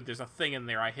food. There's a thing in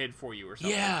there I hid for you," or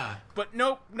something. Yeah. But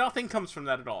nope, nothing comes from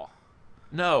that at all.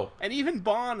 No. And even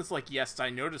Bond is like, "Yes, I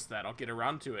noticed that. I'll get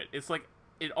around to it." It's like,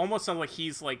 it almost sounds like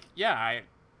he's like, "Yeah,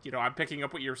 I'm picking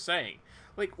up what you're saying."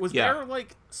 Like, was there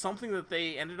like something that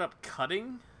they ended up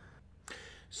cutting?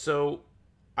 So,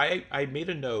 I made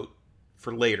a note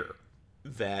for later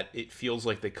that it feels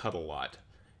like they cut a lot,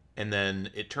 and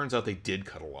then it turns out they did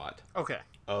cut a lot. Okay.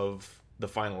 Of the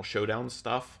final showdown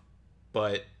stuff,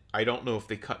 but I don't know if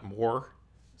they cut more.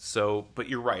 So, but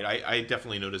you're right. I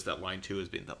definitely noticed that line too as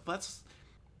being that's.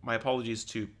 My apologies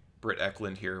to Britt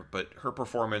Eklund here, but her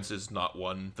performance is not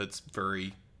one that's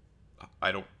very.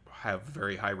 I don't have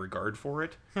very high regard for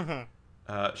it.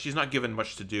 She's not given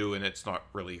much to do, and it's not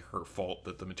really her fault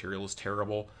that the material is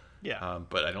terrible. Yeah.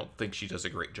 But I don't think she does a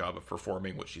great job of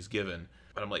performing what she's given.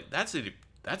 But I'm like, that's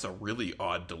a really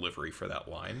odd delivery for that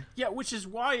line. Yeah, which is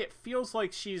why it feels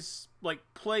like she's like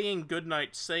playing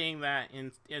Goodnight, saying that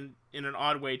in an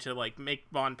odd way to like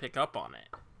make Bond pick up on it.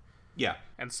 Yeah.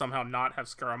 And somehow not have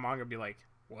Scaramanga be like,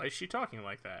 "Why is she talking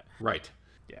like that?" Right.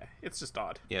 Yeah, it's just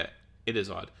odd. Yeah, it is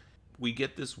odd. We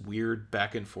get this weird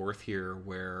back and forth here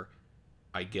where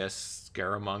I guess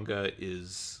Scaramanga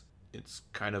it's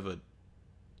kind of a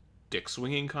dick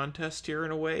swinging contest here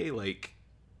in a way. Like,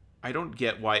 I don't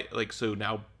get why, like, so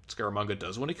now Scaramanga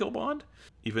does want to kill Bond,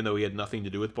 even though he had nothing to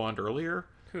do with Bond earlier.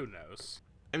 Who knows?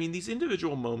 I mean, these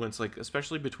individual moments, like,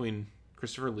 especially between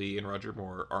Christopher Lee and Roger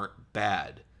Moore, aren't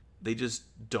bad. They just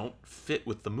don't fit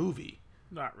with the movie.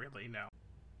 Not really, no.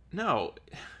 No.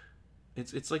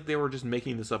 It's like they were just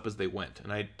making this up as they went,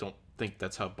 and I don't think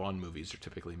that's how Bond movies are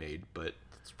typically made, but...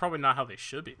 It's probably not how they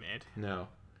should be made. No.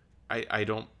 I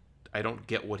don't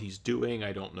get what he's doing.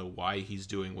 I don't know why he's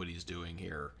doing what he's doing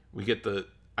here. We get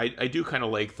I do kind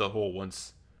of like the whole,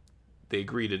 once they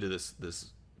agree to do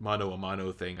this mano a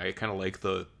mano thing, I kind of like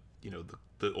the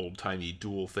old-timey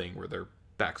duel thing where their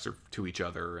backs are to each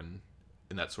other and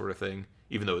that sort of thing,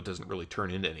 even though it doesn't really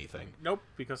turn into anything. Nope,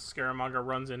 because Scaramanga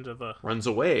runs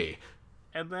away.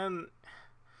 And then,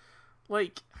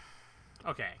 like,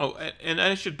 okay. Oh, and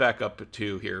I should back up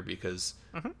too here because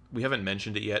we haven't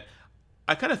mentioned it yet.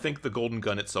 I kind of think the golden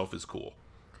gun itself is cool.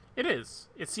 It is.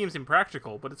 It seems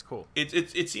impractical, but it's cool.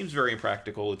 It seems very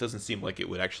impractical. It doesn't seem like it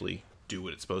would actually do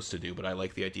what it's supposed to do, but I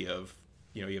like the idea of,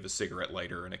 you have a cigarette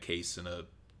lighter and a case and a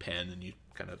pen, and you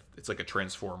it's like a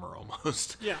transformer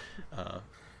almost. Yeah.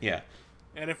 Yeah.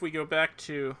 And if we go back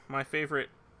to my favorite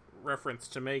reference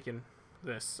to make in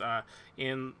this,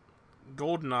 in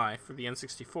GoldenEye for the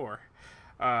N64,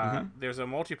 there's a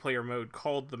multiplayer mode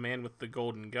called The Man with the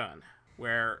Golden Gun,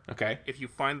 where if you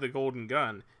find the golden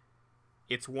gun,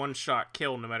 it's one-shot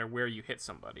kill no matter where you hit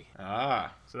somebody.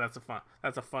 Ah. So that's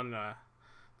a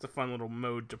fun little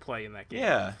mode to play in that game.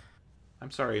 Yeah. I'm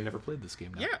sorry, I never played this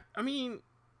game now. Yeah, I mean,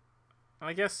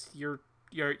 I guess you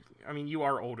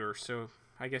are older, so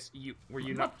I guess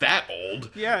I'm not that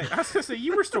old. Yeah, I was gonna say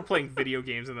you were still playing video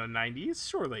games in the 90s,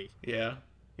 surely. Yeah.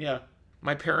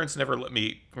 My parents never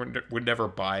would never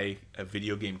buy a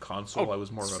video game console. I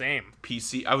was more of a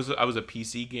PC. I was a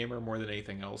PC gamer more than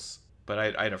anything else.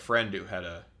 But I had a friend who had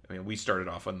we started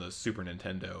off on the Super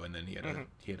Nintendo, and then he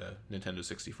had a Nintendo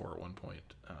 64 at one point.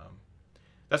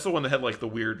 That's the one that had like the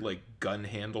weird like gun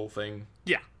handle thing.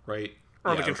 Yeah. Right.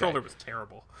 Oh, the controller was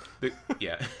terrible.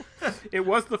 Yeah. It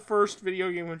was the first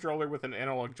video game controller with an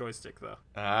analog joystick, though.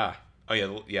 Ah. Oh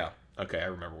yeah. Yeah. Okay, I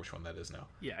remember which one that is now.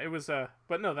 Yeah, it was.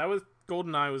 But no, that was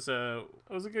GoldenEye. Was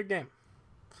a good game.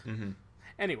 Mm-hmm.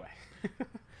 Anyway.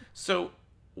 So,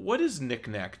 what is Nick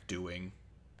Nack doing?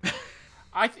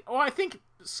 I think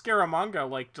Scaramanga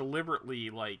like deliberately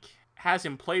like has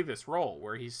him play this role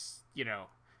where he's,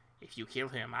 if you kill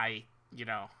him, I get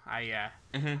all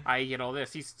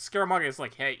this. Scaramanga is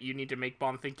like, hey, you need to make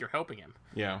Bond think you're helping him.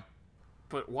 Yeah.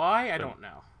 But why? I don't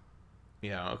know.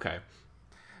 Yeah. Okay.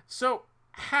 So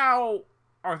how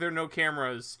are there no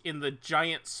cameras in the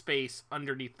giant space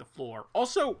underneath the floor?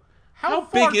 Also, how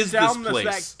far big is down this place?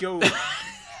 does that go? I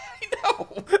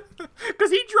know.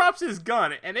 Because he drops his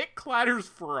gun and it clatters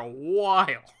for a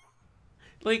while.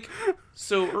 Like,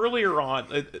 earlier on,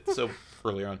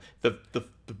 the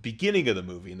beginning of the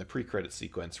movie in the pre-credit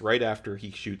sequence, right after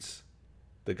he shoots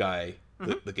the guy,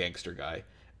 the gangster guy,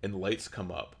 and the lights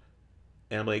come up,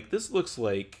 and I'm like, this looks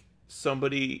like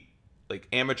somebody like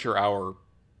amateur hour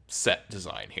set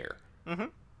design here. Mm-hmm.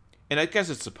 And I guess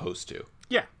it's supposed to.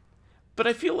 Yeah. But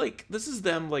I feel like this is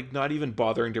them like not even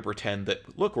bothering to pretend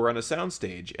that, look, we're on a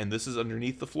soundstage and this is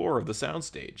underneath the floor of the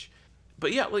soundstage.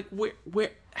 But yeah, like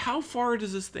where how far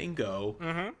does this thing go?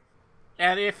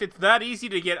 And if it's that easy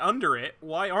to get under it,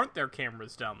 why aren't there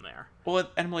cameras down there? Well, and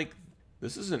I'm like,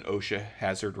 this is an OSHA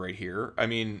hazard right here. I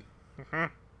mean,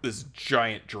 this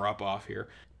giant drop off here.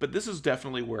 But this is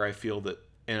definitely where I feel that,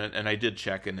 and I did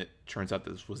check, and it turns out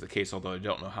this was the case, although I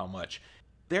don't know how much.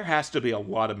 There has to be a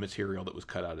lot of material that was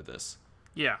cut out of this.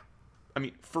 Yeah. I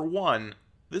mean, for one,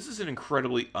 this is an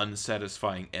incredibly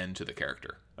unsatisfying end to the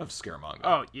character of Scaramanga.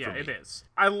 Oh, yeah, it is.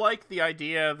 I like the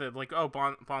idea that, like,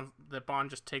 Bond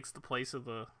just takes the place of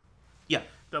the... Yeah.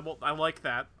 I like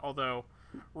that, although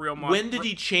when did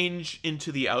he change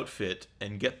into the outfit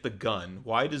and get the gun?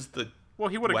 Why does the Well,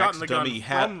 he would have gotten the gun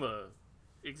from the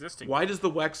existing... Why does the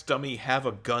wax dummy have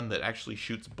a gun that actually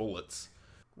shoots bullets?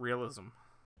 Realism.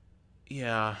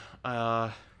 Yeah,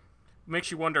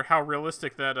 Makes you wonder how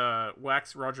realistic that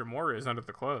wax Roger Moore is under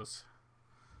the clothes.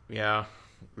 Yeah.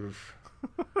 Oof.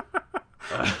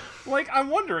 Like, I'm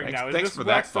wondering now, is this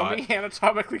wax dummy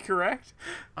anatomically correct?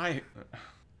 And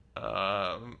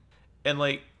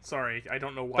like... Sorry, I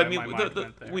don't know why my mind went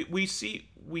there.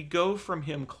 We go from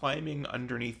him climbing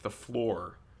underneath the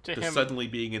floor to him suddenly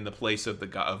being in the place of the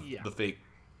fake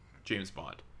James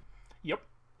Bond. Yep,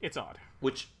 it's odd.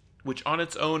 Which on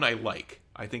its own I like.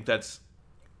 I think that's...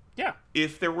 Yeah.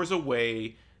 If there was a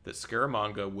way that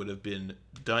Scaramanga would have been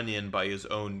done in by his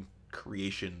own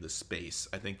creation, the space,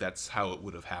 I think that's how it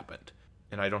would have happened.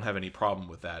 And I don't have any problem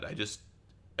with that. I just,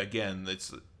 again,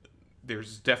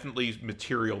 there's definitely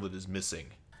material that is missing.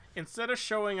 Instead of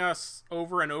showing us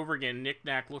over and over again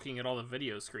Knick-Knack looking at all the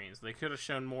video screens, they could have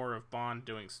shown more of Bond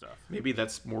doing stuff. Maybe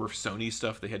that's more Sony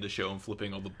stuff. They had to show him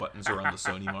flipping all the buttons around the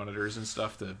Sony monitors and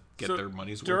stuff to get their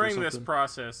money's worth or something. During this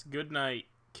process, Goodnight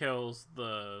kills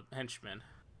the henchman.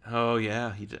 Oh,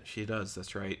 yeah, she does.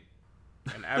 That's right.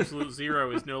 And Absolute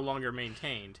Zero is no longer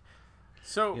maintained.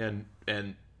 So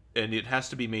And it has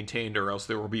to be maintained or else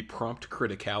there will be prompt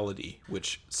criticality,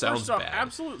 which sounds bad.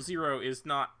 Absolute Zero is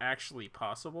not actually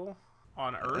possible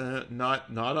on Earth. Not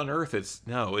on Earth. It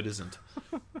isn't.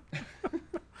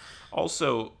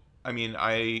 Also, I mean,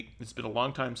 it's been a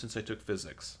long time since I took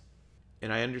physics,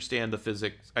 and I understand the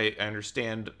physics. I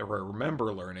understand, or I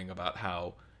remember learning about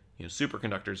how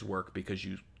superconductors work because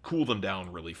you cool them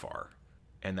down really far,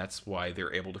 and that's why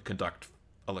they're able to conduct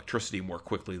electricity more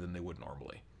quickly than they would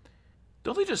normally.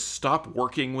 Don't they just stop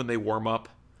working when they warm up?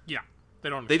 Yeah, they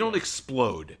don't. They don't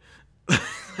explode.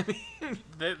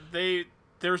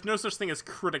 There's no such thing as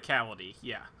criticality.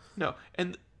 Yeah. No,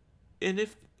 and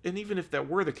even if that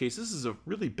were the case, this is a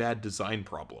really bad design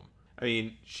problem. I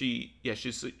mean, she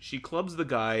clubs the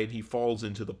guy and he falls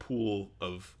into the pool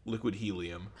of liquid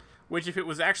helium. Which, if it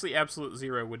was actually Absolute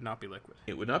Zero, would not be liquid.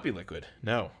 It would not be liquid.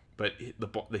 No, but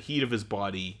the heat of his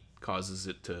body causes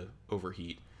it to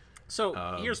overheat.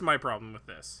 So, here's my problem with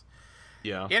this.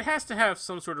 Yeah. It has to have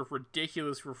some sort of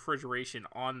ridiculous refrigeration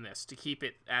on this to keep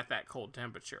it at that cold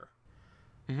temperature.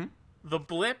 Mm-hmm. The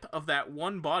blip of that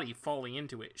one body falling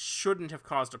into it shouldn't have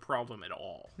caused a problem at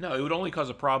all. No, it would only cause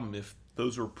a problem if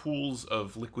those were pools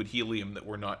of liquid helium that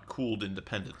were not cooled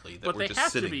independently, that were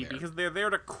just sitting there. But they have to be, because they're there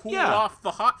to cool off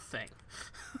the hot thing.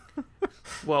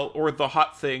 Well, or the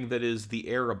hot thing that is the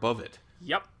air above it.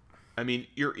 Yep. I mean,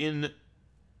 you're in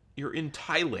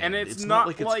Thailand. And it's not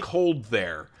like it's cold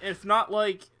there. It's not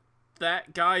like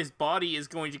that guy's body is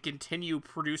going to continue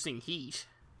producing heat.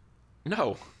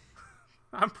 No.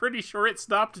 I'm pretty sure it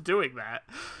stopped doing that.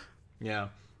 Yeah.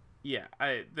 Yeah,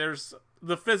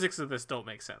 the physics of this don't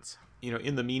make sense.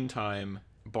 In the meantime,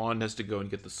 Bond has to go and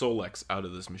get the Solex out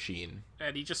of this machine.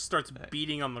 And he just starts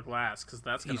beating on the glass, because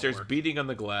that's going to work. He starts beating on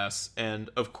the glass, and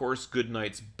of course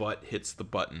Goodnight's butt hits the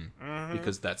button,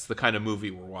 because that's the kind of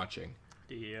movie we're watching.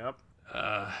 Yep.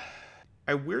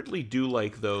 I weirdly do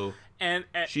like, though, and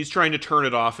she's trying to turn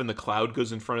it off, and the cloud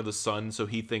goes in front of the sun, so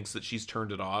he thinks that she's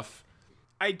turned it off.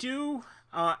 I do,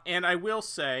 and I will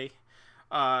say,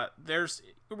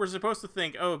 we're supposed to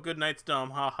think, oh, Goodnight's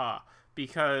dumb, haha,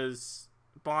 because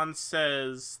Bond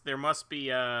says there must be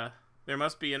an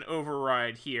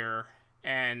override here,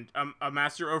 and a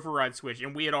master override switch,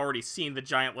 and we had already seen the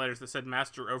giant letters that said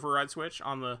master override switch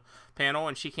on the panel,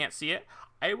 and she can't see it.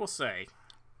 I will say,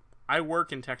 I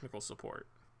work in technical support.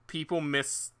 People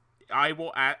miss. I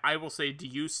will say, do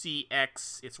you see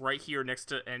X? It's right here next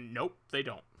to, and nope, they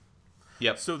don't.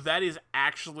 Yep. So that is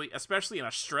actually, especially in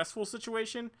a stressful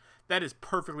situation, that is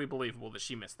perfectly believable that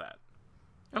she missed that.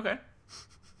 Okay.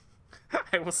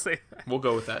 I will say that. We'll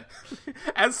go with that.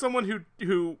 As someone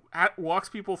who walks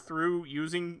people through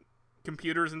using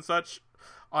computers and such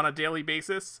on a daily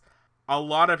basis, a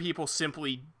lot of people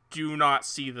simply do not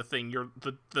see the thing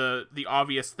the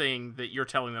obvious thing that you're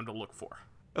telling them to look for.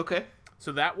 Okay.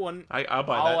 So that one, I'll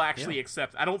buy that. I'll actually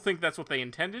accept. I don't think that's what they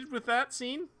intended with that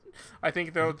scene. I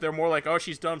think they're more like, oh,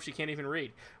 she's dumb, she can't even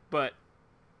read. But,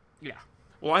 yeah.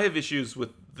 Well, I have issues with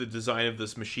the design of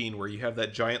this machine where you have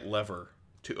that giant lever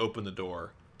to open the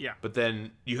door. Yeah. But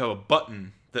then you have a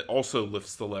button that also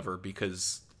lifts the lever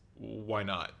because why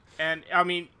not? And, I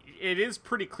mean, it is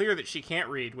pretty clear that she can't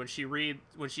read when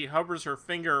she hovers her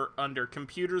finger under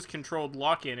computers controlled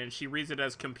lock-in and she reads it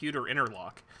as computer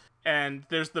interlock. And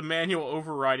there's the manual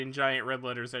override in giant red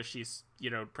letters as she's,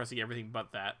 pressing everything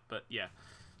but that. But, yeah.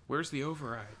 Where's the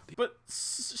override? But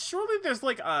surely there's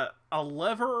like a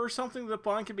lever or something that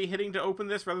Bond could be hitting to open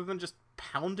this rather than just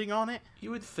pounding on it?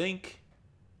 You would think,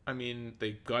 I mean,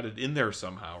 they got it in there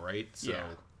somehow, right? So, Yeah.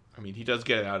 I mean, he does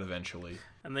get it out eventually.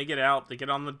 And they get out, they get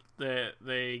on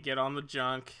the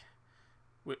junk,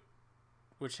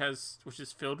 which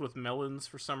is filled with melons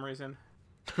for some reason.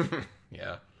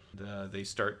 Yeah. They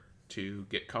start to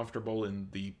get comfortable in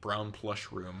the brown plush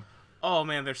room. Oh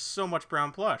man, there's so much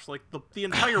brown plush. Like the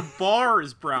entire bar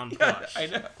is brown plush. I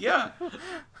know. Yeah.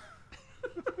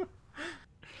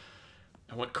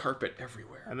 I want carpet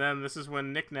everywhere. And then this is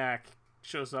when Knick Knack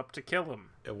shows up to kill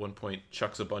him. At one point,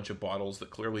 chucks a bunch of bottles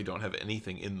that clearly don't have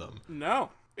anything in them.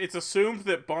 No. It's assumed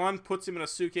that Bond puts him in a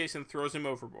suitcase and throws him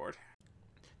overboard.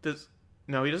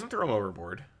 No, he doesn't throw him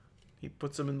overboard. He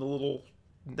puts him in the little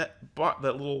that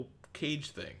little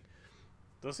cage thing.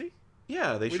 Does he?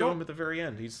 Yeah, they show him at the very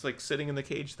end. He's like sitting in the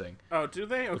cage thing. Oh, do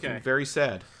they? Okay.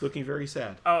 Looking very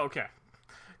sad. Oh, okay.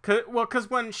 Because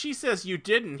when she says you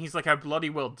didn't, he's like, I bloody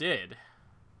well did.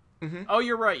 Mm-hmm. Oh,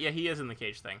 you're right. Yeah, he is in the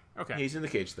cage thing. Okay. He's in the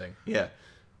cage thing. Yeah.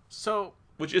 So.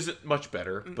 Which isn't much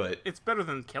better, but. It's better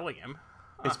than killing him.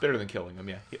 It's better than killing him,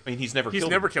 yeah. I mean, he's never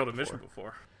killed a mission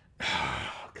before.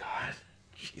 Oh, God.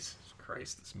 Jesus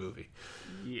Christ, this movie.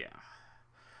 Yeah.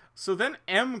 So then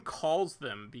M calls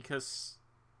them because.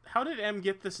 How did M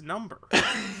get this number?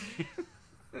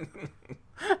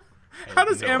 How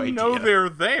does M know they're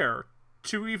there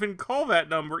to even call that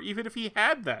number, even if he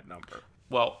had that number?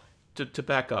 Well, to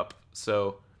back up,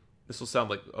 so this will sound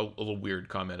like a little weird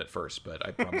comment at first, but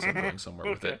I promise I'm going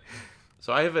somewhere with it.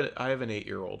 So I have an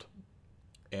 8-year-old,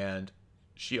 and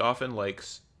she often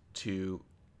likes to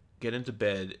get into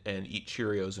bed and eat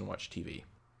Cheerios and watch TV.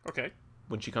 Okay.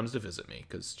 When she comes to visit me,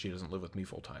 because she doesn't live with me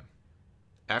full time.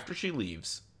 After she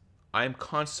leaves, I am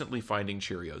constantly finding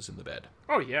Cheerios in the bed.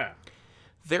 Oh, yeah.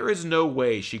 There is no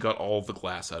way she got all of the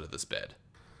glass out of this bed.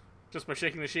 Just by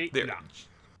shaking the sheet? No.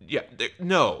 Yeah,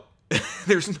 no.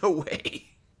 There's no way.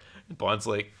 And Bond's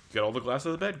like, get all the glass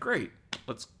out of the bed? Great.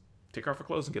 Let's take off our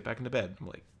clothes and get back into bed. I'm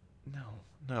like, no.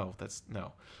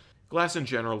 Glass in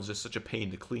general is just such a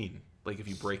pain to clean. Like, if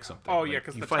you break something. Oh, yeah,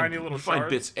 because the tiny little shards. You find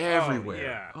bits everywhere. Oh,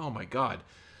 yeah. Oh, my God.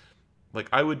 Like,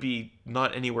 I would be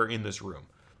not anywhere in this room.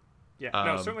 Yeah,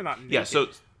 no, certainly not naked. Yeah,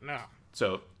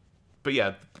 So, but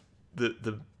yeah,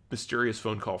 the mysterious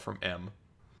phone call from M.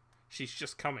 She's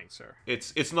just coming, sir.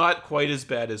 It's not quite as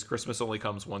bad as Christmas only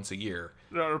comes once a year.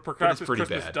 No, perhaps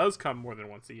Christmas does come more than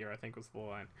once a year, I think was the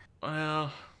line.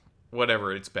 Well,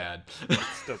 whatever, it's bad.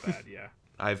 It's still bad, yeah.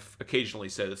 I've occasionally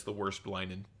said it's the worst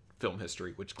line in film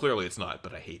history, which clearly it's not,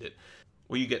 but I hate it.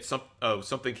 Where you get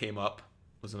something came up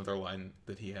was another line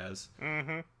that he has.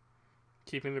 Mm-hmm.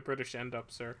 Keeping the British end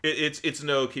up, sir. It's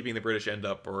no keeping the British end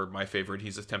up, or my favorite,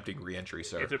 he's attempting re-entry,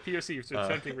 sir. It appears he's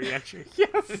attempting re-entry.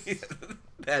 Yes!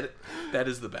 that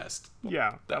is the best.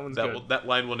 Yeah, that one's good. That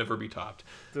line will never be topped.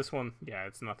 This one, yeah,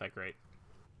 it's not that great.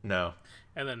 No.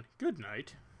 And then, good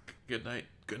night. Good night.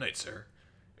 Good night, sir.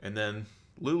 And then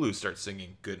Lulu starts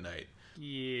singing good night.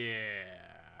 Yeah.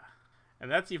 And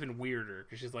that's even weirder,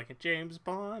 because she's like, James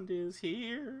Bond is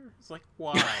here. It's like,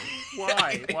 why?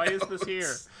 Why? Why is this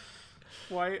here?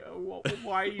 Why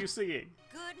are you singing?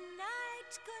 Good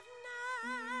night, good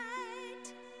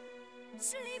night.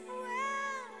 Sleep well,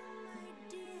 my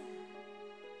dear.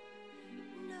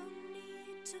 No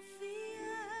need to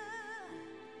fear.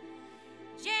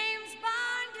 James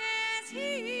Bond is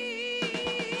here.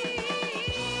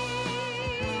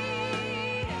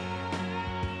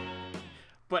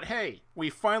 But hey, we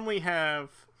finally have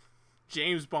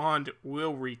James Bond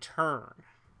will return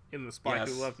in The Spy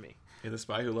Who Loved Me. In The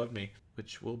Spy Who Loved Me,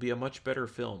 which will be a much better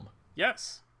film.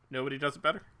 Yes. Nobody does it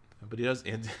better. Nobody does.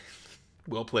 And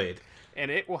well played. And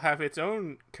it will have its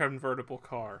own convertible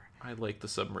car. I like the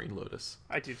Submarine Lotus.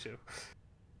 I do too.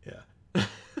 Yeah.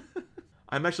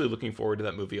 I'm actually looking forward to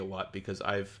that movie a lot because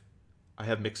I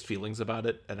have mixed feelings about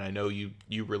it, and I know you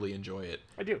really enjoy it.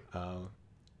 I do.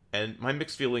 And my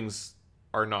mixed feelings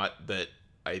are not that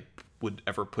I would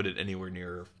ever put it anywhere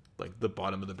near like the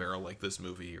bottom of the barrel like this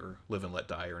movie or Live and Let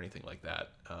Die or anything like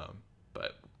that.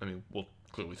 But I mean, we'll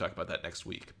clearly talk about that next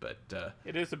week. But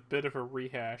it is a bit of a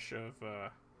rehash of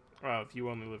You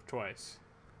Only Live Twice.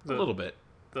 A little bit.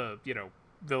 The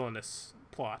villainous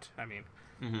plot. I mean.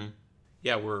 Mm-hmm.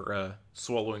 Yeah, we're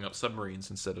swallowing up submarines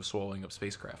instead of swallowing up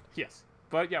spacecraft. Yes,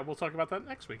 but yeah, we'll talk about that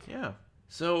next week. Yeah.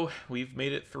 So we've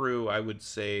made it through, I would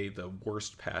say, the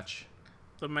worst patch.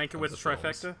 The Mankiewicz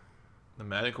trifecta? The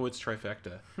Mankiewicz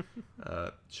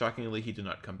trifecta. Shockingly, he did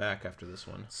not come back after this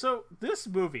one. So this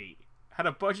movie had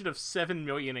a budget of $7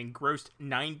 million and grossed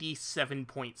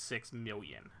 $97.6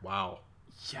 million. Wow.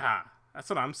 Yeah, that's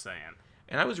what I'm saying.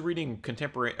 And I was reading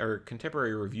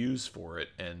contemporary reviews for it,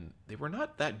 and they were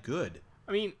not that good.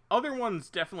 I mean, other ones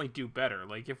definitely do better.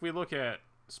 Like, if we look at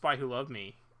Spy Who Loved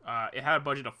Me, it had a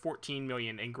budget of $14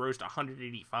 million and grossed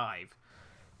 $185.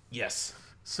 Yes.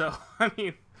 So, I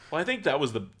mean... Well, I think that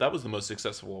was the most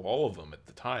successful of all of them at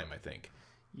the time, I think.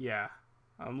 Yeah.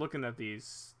 I'm looking at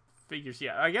these figures.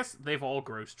 Yeah, I guess they've all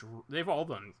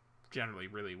done generally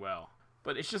really well.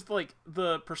 But it's just, like,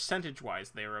 the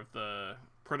percentage-wise there of the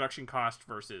production cost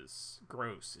versus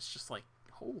gross. It's just like,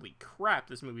 holy crap,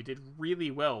 this movie did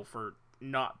really well for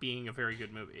not being a very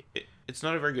good movie. It's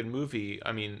not a very good movie.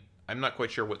 I mean, I'm not quite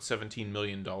sure what $17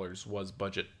 million was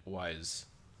budget-wise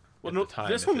at the time.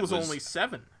 This one was only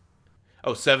 $7 million.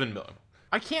 Oh, $7 million.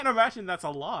 I can't imagine that's a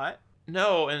lot.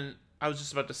 No, and I was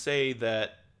just about to say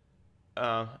that...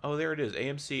 there it is.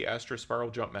 AMC Astra Spiral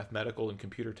Jump Mathematical and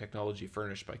Computer Technology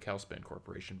furnished by Calspan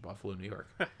Corporation, Buffalo, New York.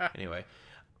 Anyway,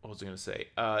 what was I going to say?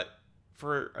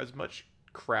 For as much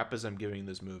crap as I'm giving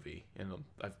this movie, and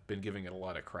I've been giving it a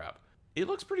lot of crap, it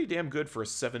looks pretty damn good for a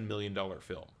 $7 million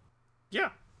film. Yeah.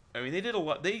 I mean, they did a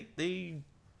lot. They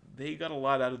got a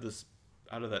lot out of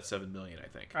that $7 million, I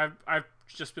think. I've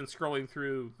just been scrolling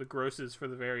through the grosses for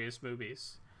the various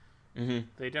movies. Mm-hmm.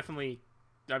 They definitely,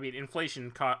 I mean,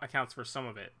 inflation accounts for some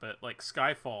of it, but like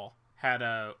Skyfall had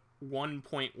a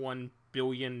 $1.1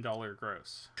 billion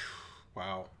gross.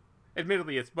 Wow.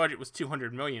 Admittedly, its budget was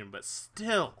 $200 million, but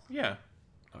still. Yeah.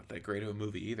 Not that great of a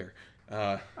movie either.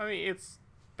 I mean, it's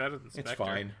better than Spectre. It's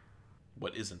fine.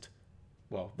 What isn't?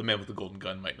 Well, The Man with the Golden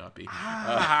Gun might not be.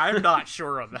 I'm not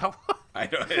sure on that one. I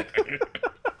don't.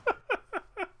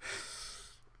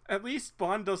 At least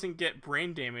Bond doesn't get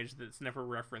brain damage that's never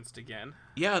referenced again.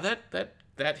 Yeah,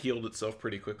 that healed itself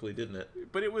pretty quickly, didn't it?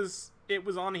 But it was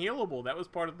unhealable. That was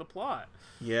part of the plot.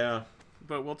 Yeah.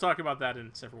 But we'll talk about that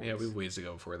in several weeks. Yeah, we have ways to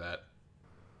go before that.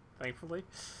 Thankfully.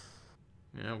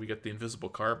 Yeah, we got the invisible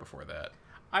car before that.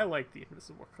 I like the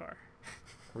invisible car.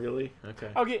 Really? Okay.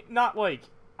 Okay, not like...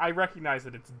 I recognize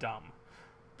that it's dumb.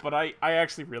 But I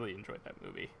actually really enjoyed that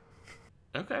movie.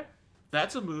 Okay.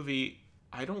 That's a movie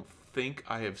I don't think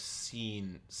I have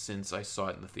seen since I saw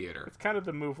it in the theater. It's kind of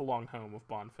the move along home of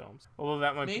Bond films. Although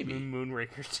that might be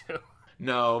Moonraker too.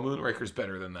 No, Moonraker's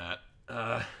better than that.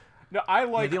 No, I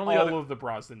like all of the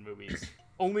Brosnan movies.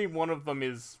 Only one of them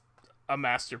is a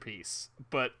masterpiece,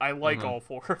 but I like all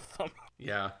four of them.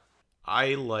 Yeah.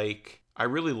 I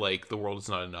really like The World Is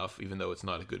Not Enough, even though it's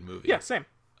not a good movie. Yeah, same.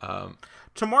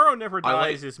 Tomorrow Never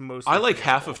Dies is mostly... I like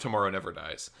half of Tomorrow Never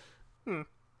Dies.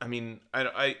 I mean,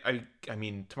 I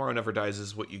mean, Tomorrow Never Dies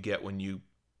is what you get when you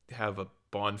have a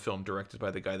Bond film directed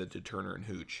by the guy that did Turner and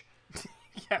Hooch.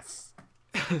 Yes.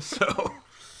 So...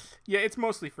 Yeah, it's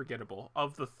mostly forgettable.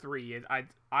 Of the three,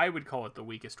 I would call it the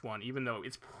weakest one, even though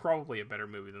it's probably a better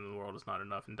movie than The World Is Not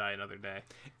Enough and Die Another Day.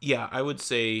 Yeah, I would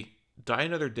say Die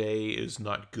Another Day is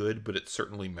not good, but it's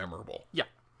certainly memorable. Yeah.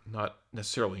 Not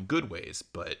necessarily in good ways,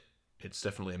 but it's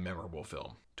definitely a memorable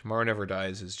film. Tomorrow Never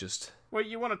Dies is just... Well,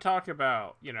 you want to talk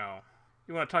about,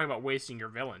 wasting your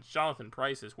villains. Jonathan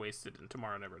Pryce is wasted in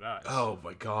Tomorrow Never Dies. Oh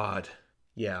my god.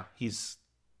 Yeah, he's...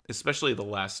 Especially the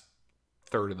last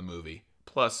third of the movie.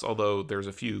 Plus, although there's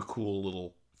a few cool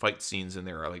little fight scenes in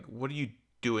there, like, what are you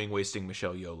doing wasting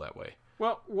Michelle Yeoh that way?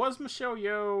 Well, was Michelle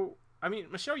Yeoh... I mean,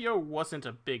 Michelle Yeoh wasn't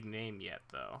a big name yet,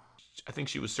 though. I think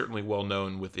she was certainly well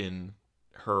known within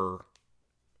her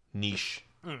niche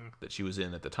that she was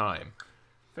in at the time.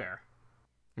 Fair.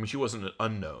 I mean, she wasn't an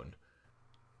unknown.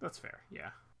 That's fair,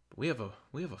 yeah. But we have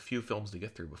a few films to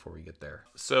get through before we get there.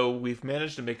 So we've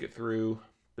managed to make it through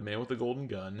The Man with the Golden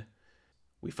Gun.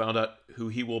 We found out who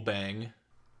he will bang.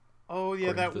 Oh,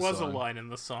 yeah, that was a line in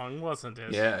the song, wasn't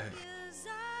it? Yeah. As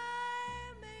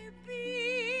I may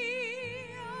be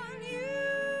on you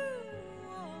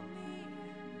or me,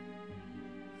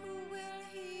 who will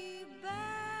he bang?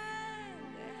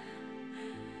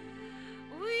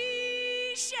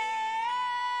 We shall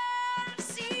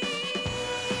see.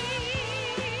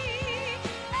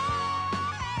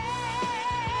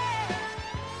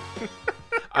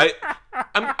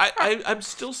 I'm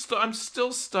still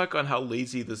stuck on how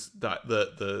lazy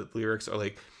the lyrics are.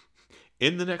 Like,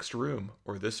 in the next room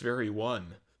or this very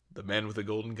one, the man with the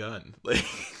golden gun. Like,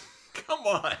 come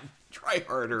on, try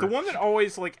harder. The one that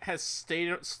always like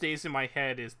stays in my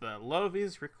head is the love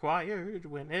is required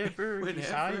whenever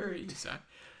desired.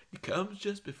 It comes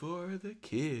just before the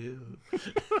kill.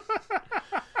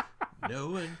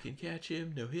 No one can catch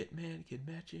him. No hitman can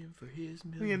match him for his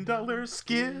 $1 million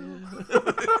skill.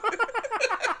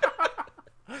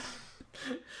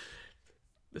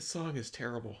 This song is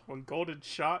terrible. One golden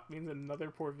shot means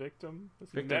another poor victim has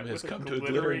come to a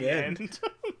glittering end.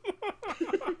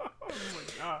 Oh my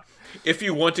god. If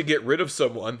you want to get rid of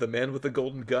someone, the man with the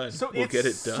golden gun will get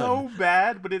it done. It's so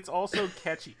bad, but it's also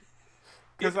catchy.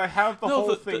 Because I have the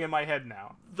whole thing in my head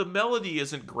now. The melody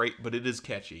isn't great, but it is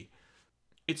catchy.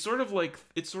 It's sort of like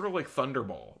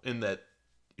Thunderball in that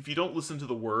if you don't listen to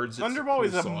the words, Thunderball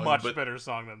it's a is cool a song, much but... better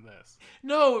song than this.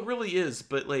 No, it really is,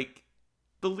 but like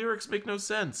the lyrics make no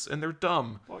sense and they're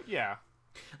dumb. Well, yeah.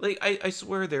 Like I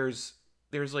swear there's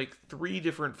like 3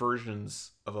 different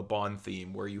versions of a Bond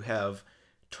theme where you have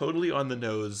totally on the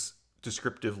nose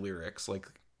descriptive lyrics like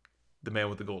The Man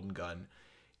with the Golden Gun.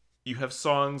 You have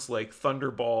songs like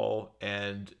Thunderball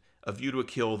and A View to a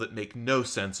Kill that make no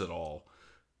sense at all.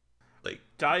 Like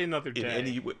Die Another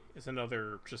Day is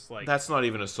another just like That's not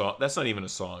even a song. That's not even a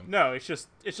song. No, it's just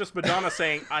Madonna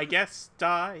saying, "I guess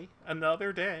die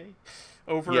another day,"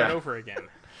 over and over again.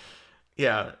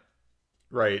 Yeah.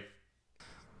 Right.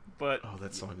 But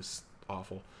that song is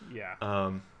awful. Yeah.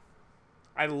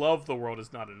 I love The World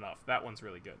Is Not Enough. That one's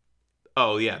really good.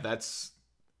 Oh yeah, that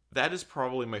is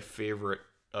probably my favorite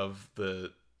of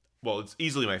the. Well, it's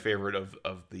easily my favorite of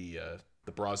the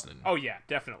Brosnan. Oh yeah,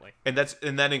 definitely. And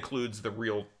that includes the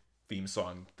real theme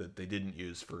song that they didn't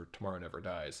use for Tomorrow Never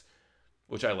Dies,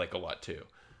 which I like a lot too.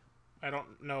 I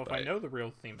don't know if I know the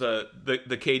real theme song.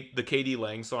 The K.D.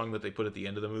 Lang song that they put at the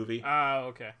end of the movie.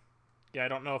 Okay. Yeah, I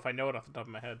don't know if I know it off the top of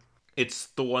my head. It's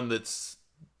the one that's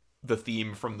the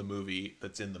theme from the movie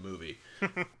that's in the movie.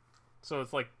 So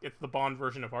it's the Bond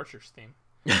version of Archer's theme.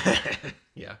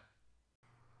 Yeah.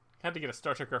 Had to get a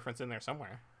Star Trek reference in there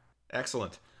somewhere.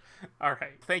 Excellent. All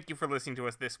right. Thank you for listening to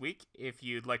us this week. If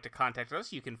you'd like to contact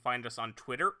us, you can find us on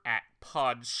Twitter at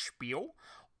Podspiel,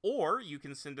 or you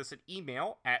can send us an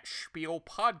email at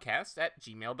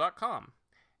spielpodcast@gmail.com.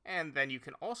 And then you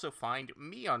can also find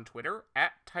me on Twitter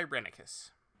at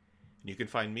Tyrannicus. And you can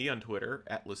find me on Twitter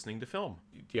at Listening to Film.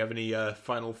 Do you have any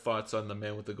final thoughts on The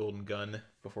Man with the Golden Gun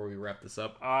before we wrap this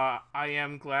up? I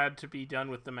am glad to be done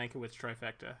with the Mankiewicz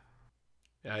trifecta.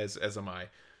 As am I.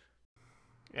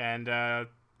 And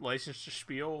License to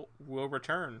Spiel will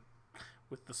return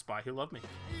with The Spy Who Loved Me.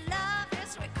 Love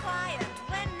is required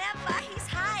whenever he's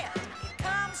hired. It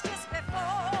comes just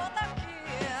before the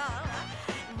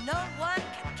kill. No one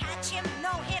can catch him,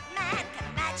 no hitman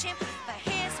can match him for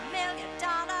his $1 million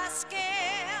skill.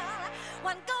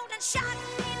 One golden shot.